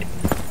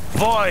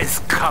 War is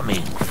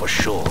coming for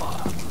sure.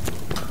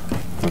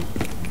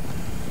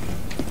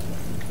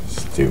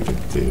 Stupid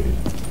dude.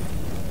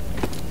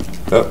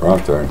 Oh,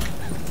 wrong turn.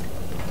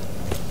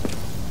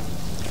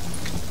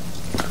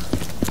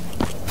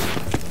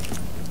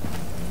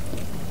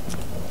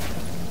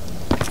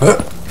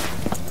 Huh.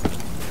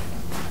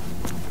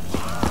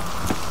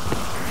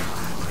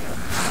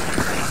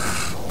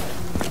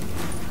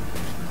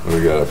 What do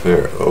we got up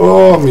here?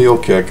 Oh, mule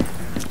kick.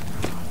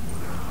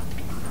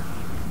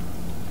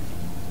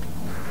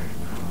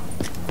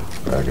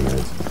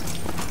 Dragonades.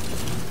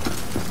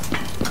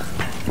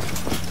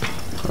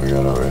 We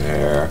got over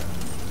here.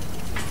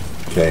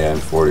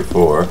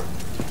 KN-44.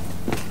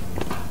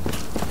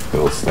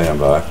 Little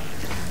standby.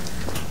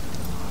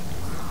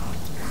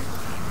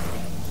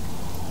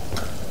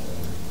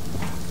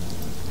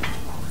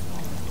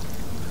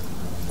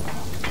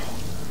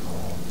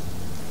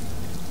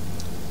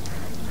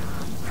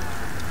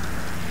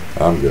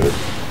 I'm good.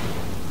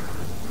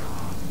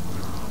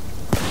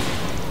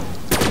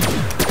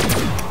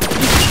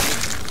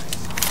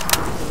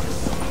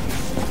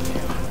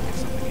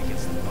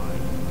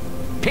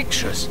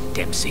 Pictures,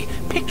 Dempsey.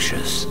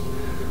 Pictures.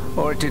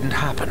 Or it didn't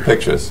happen.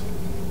 Pictures.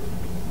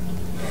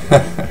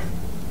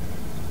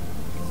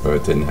 Or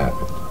it didn't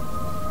happen.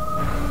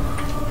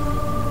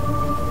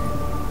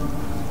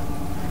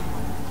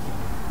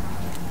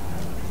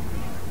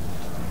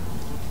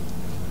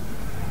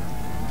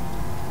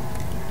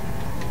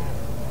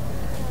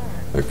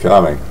 They're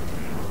coming.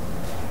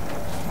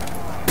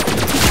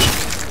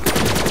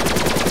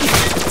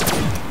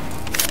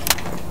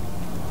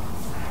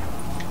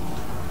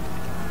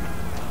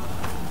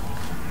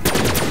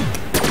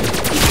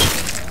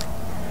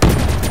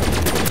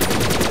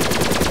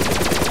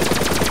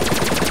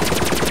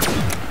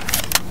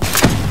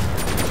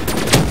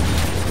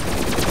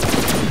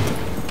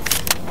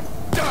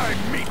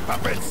 Darn meat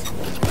puppets.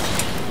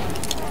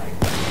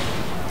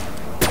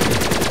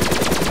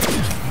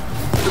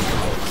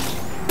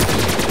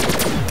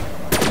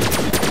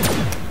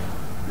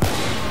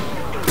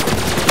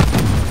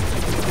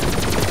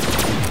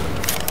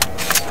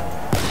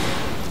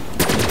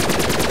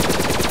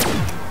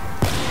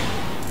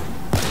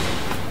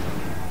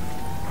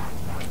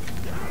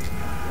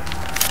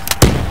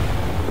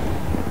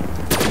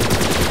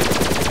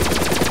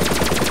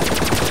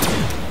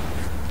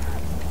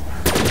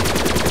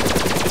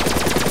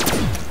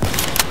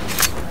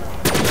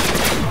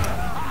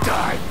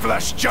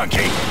 us, junkie!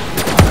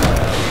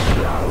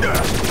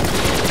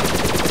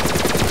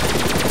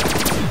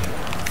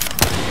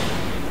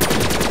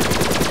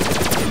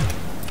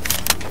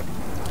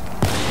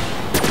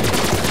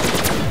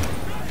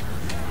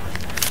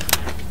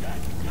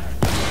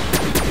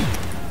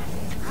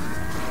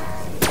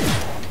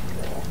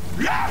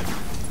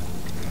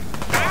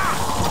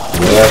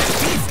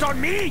 Feast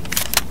on me!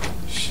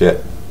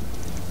 Shit.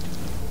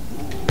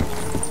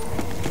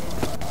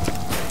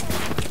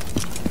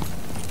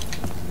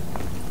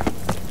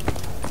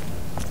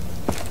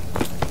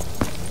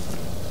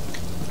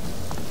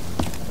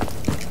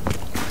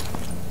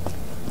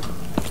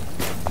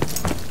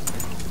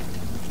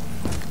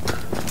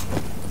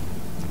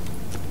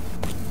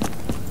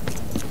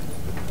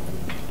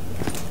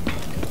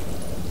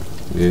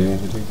 Yeah.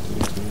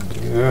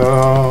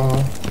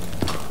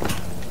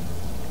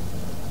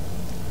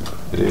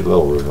 It need a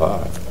little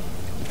revive.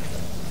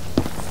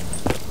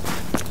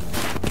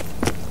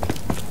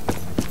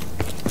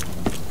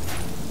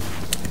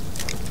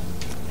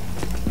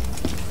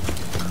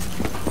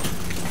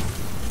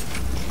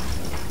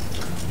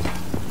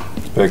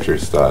 Picture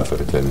stuff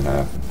if it didn't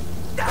have.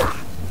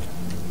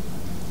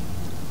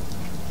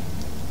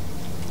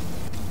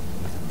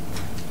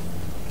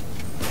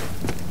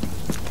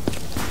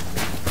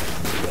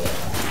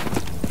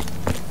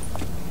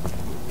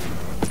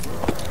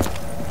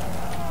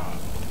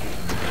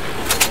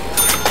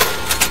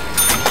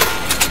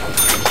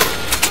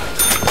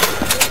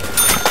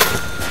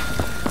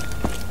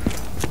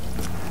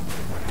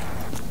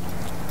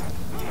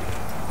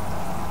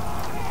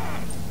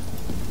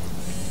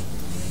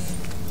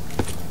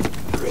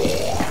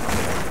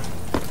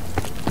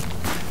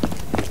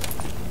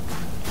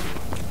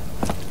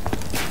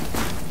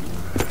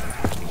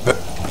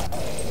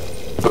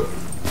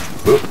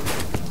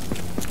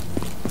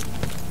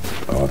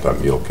 I want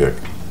that mule kick.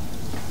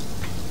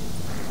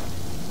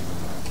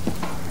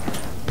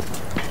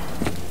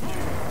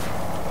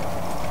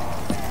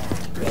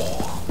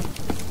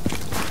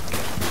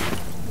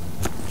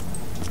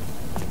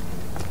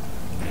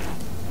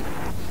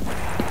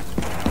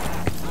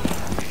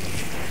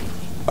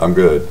 I'm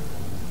good.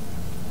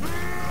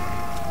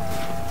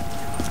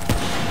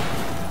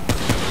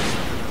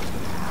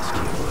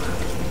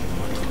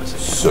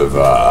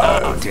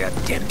 Survive. Oh, dear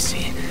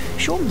Dempsey.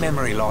 Is your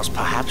memory loss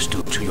perhaps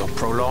due to your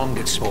prolonged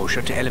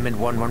exposure to element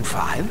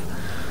 115?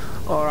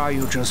 Or are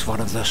you just one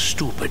of the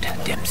stupid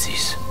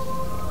Dempseys?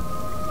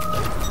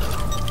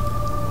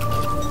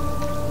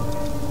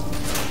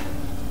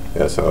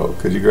 Yeah, so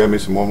could you grab me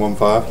some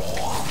 115?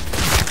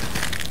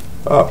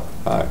 Oh,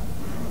 hi.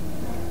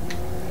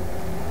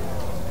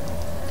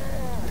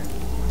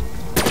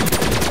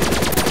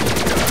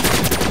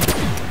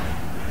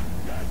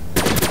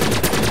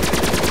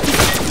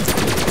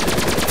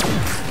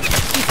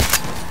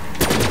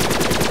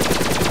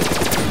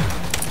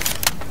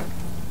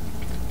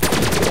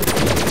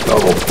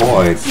 Double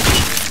points.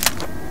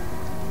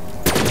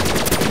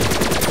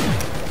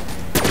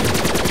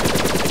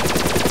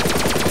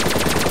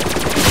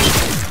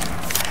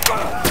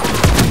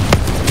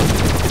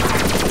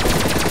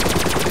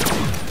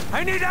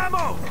 I need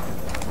ammo!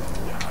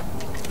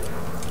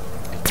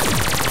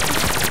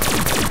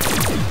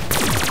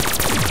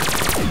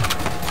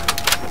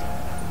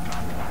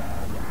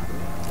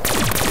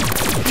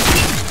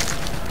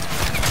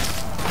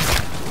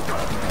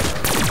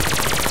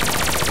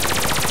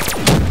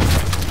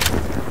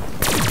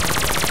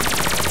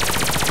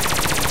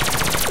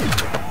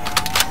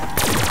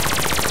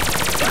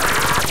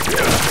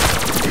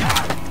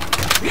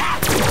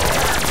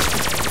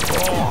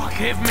 Oh,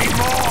 give me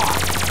more!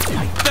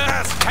 My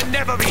thirst can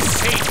never be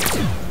sated!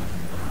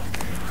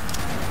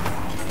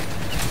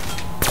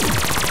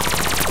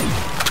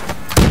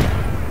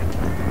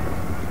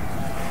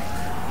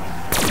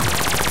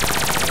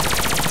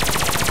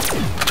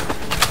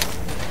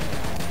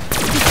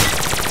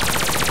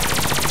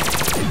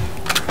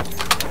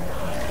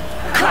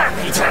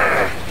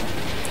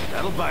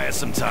 That'll buy us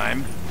some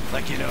time.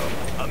 Like, you know,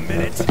 a I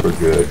minute. think we're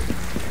good.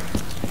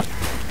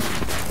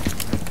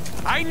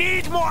 I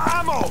need more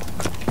ammo!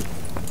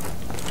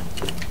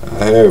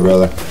 Hey,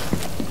 brother.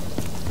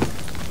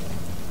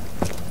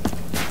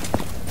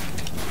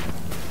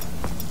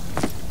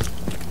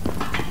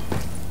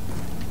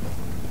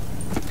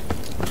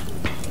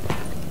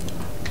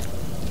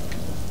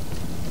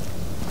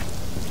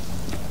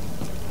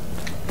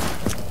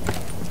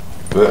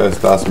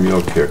 That's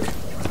mule kick.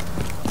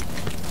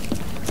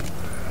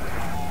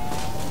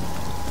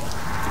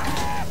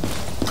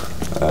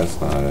 That's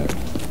not it.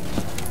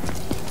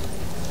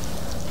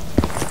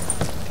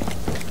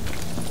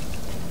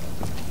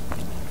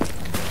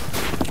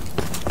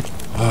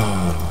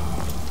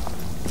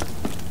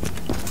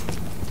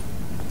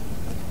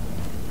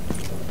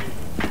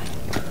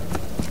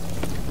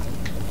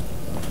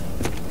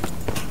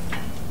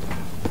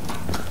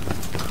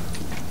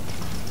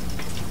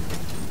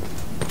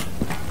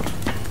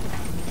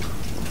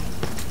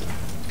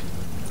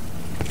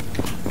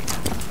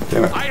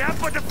 Damn it. I have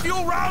but a few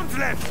rounds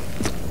left!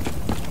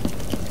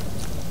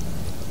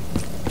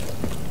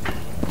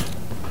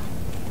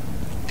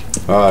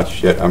 Oh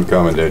shit, I'm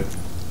coming, dude.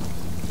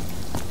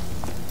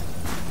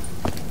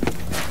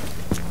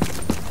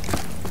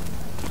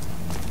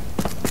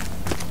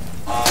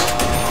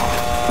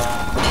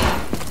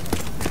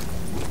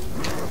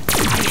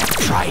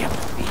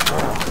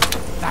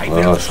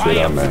 Oh shit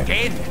on me.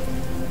 Again.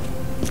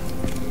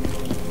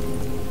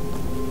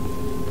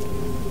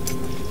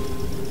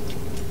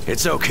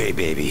 It's okay,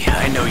 baby.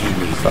 I know you need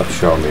me. Stop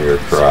showing me your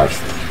crotch.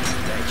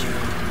 Thank you.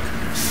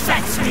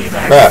 Fetch me the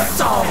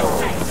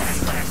Ah.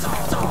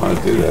 I want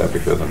to do that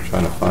because I'm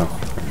trying to find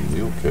a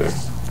mule kick.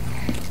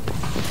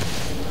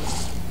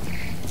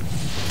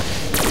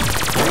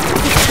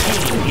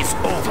 pain is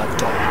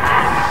overdone.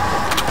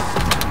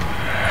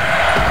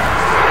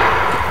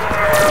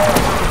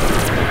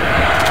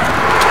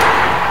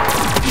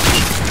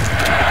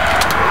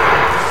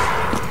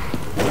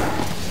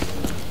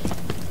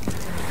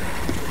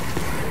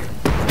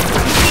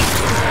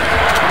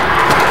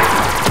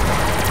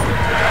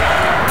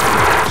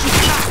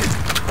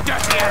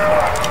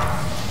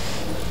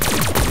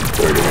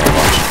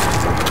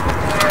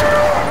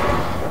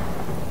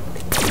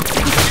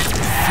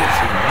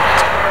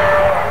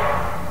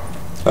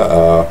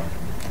 Uh-oh.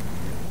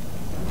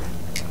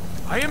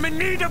 I am in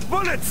need of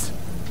bullets.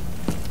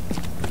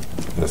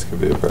 This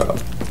could be a problem.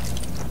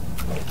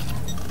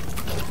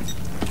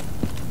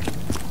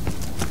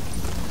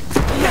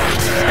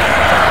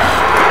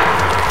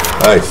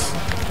 Nice.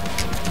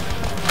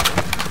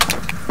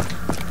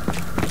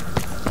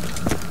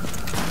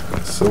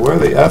 So where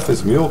the F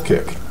is mule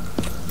kick?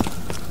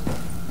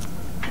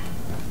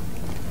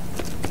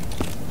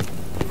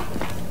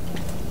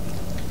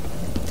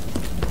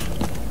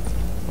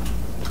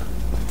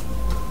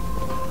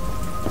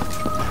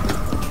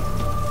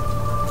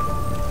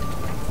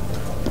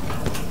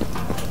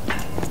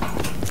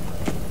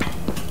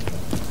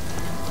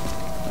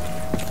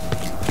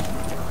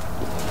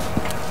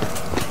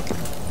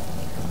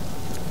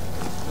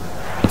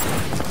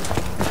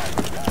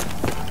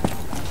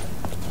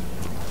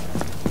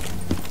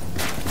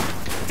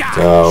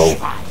 Go.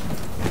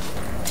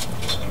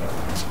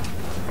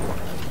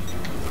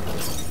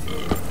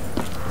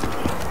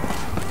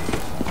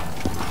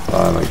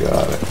 Finally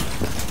got it.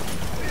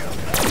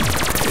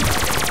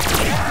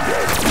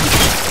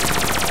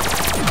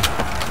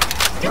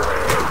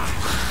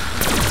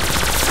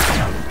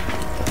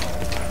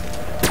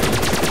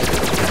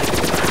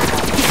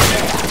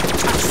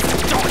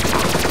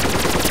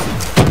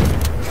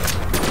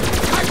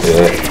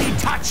 Yeah.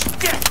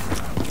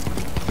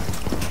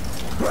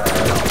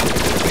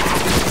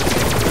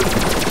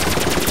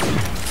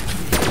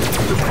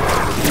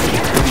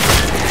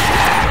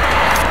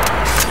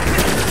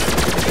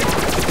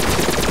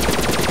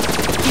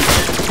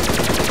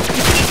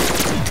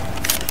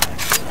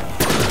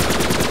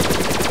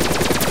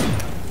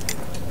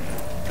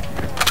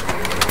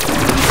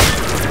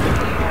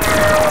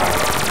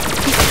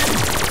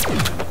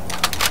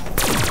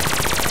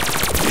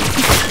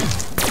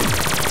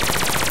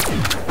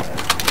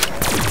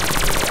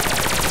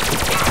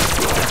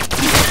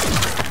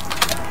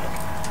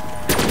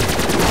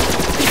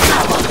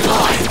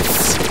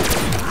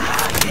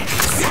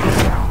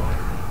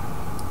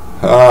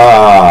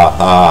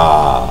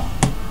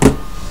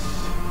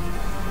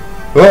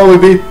 Well,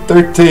 we beat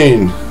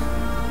 13.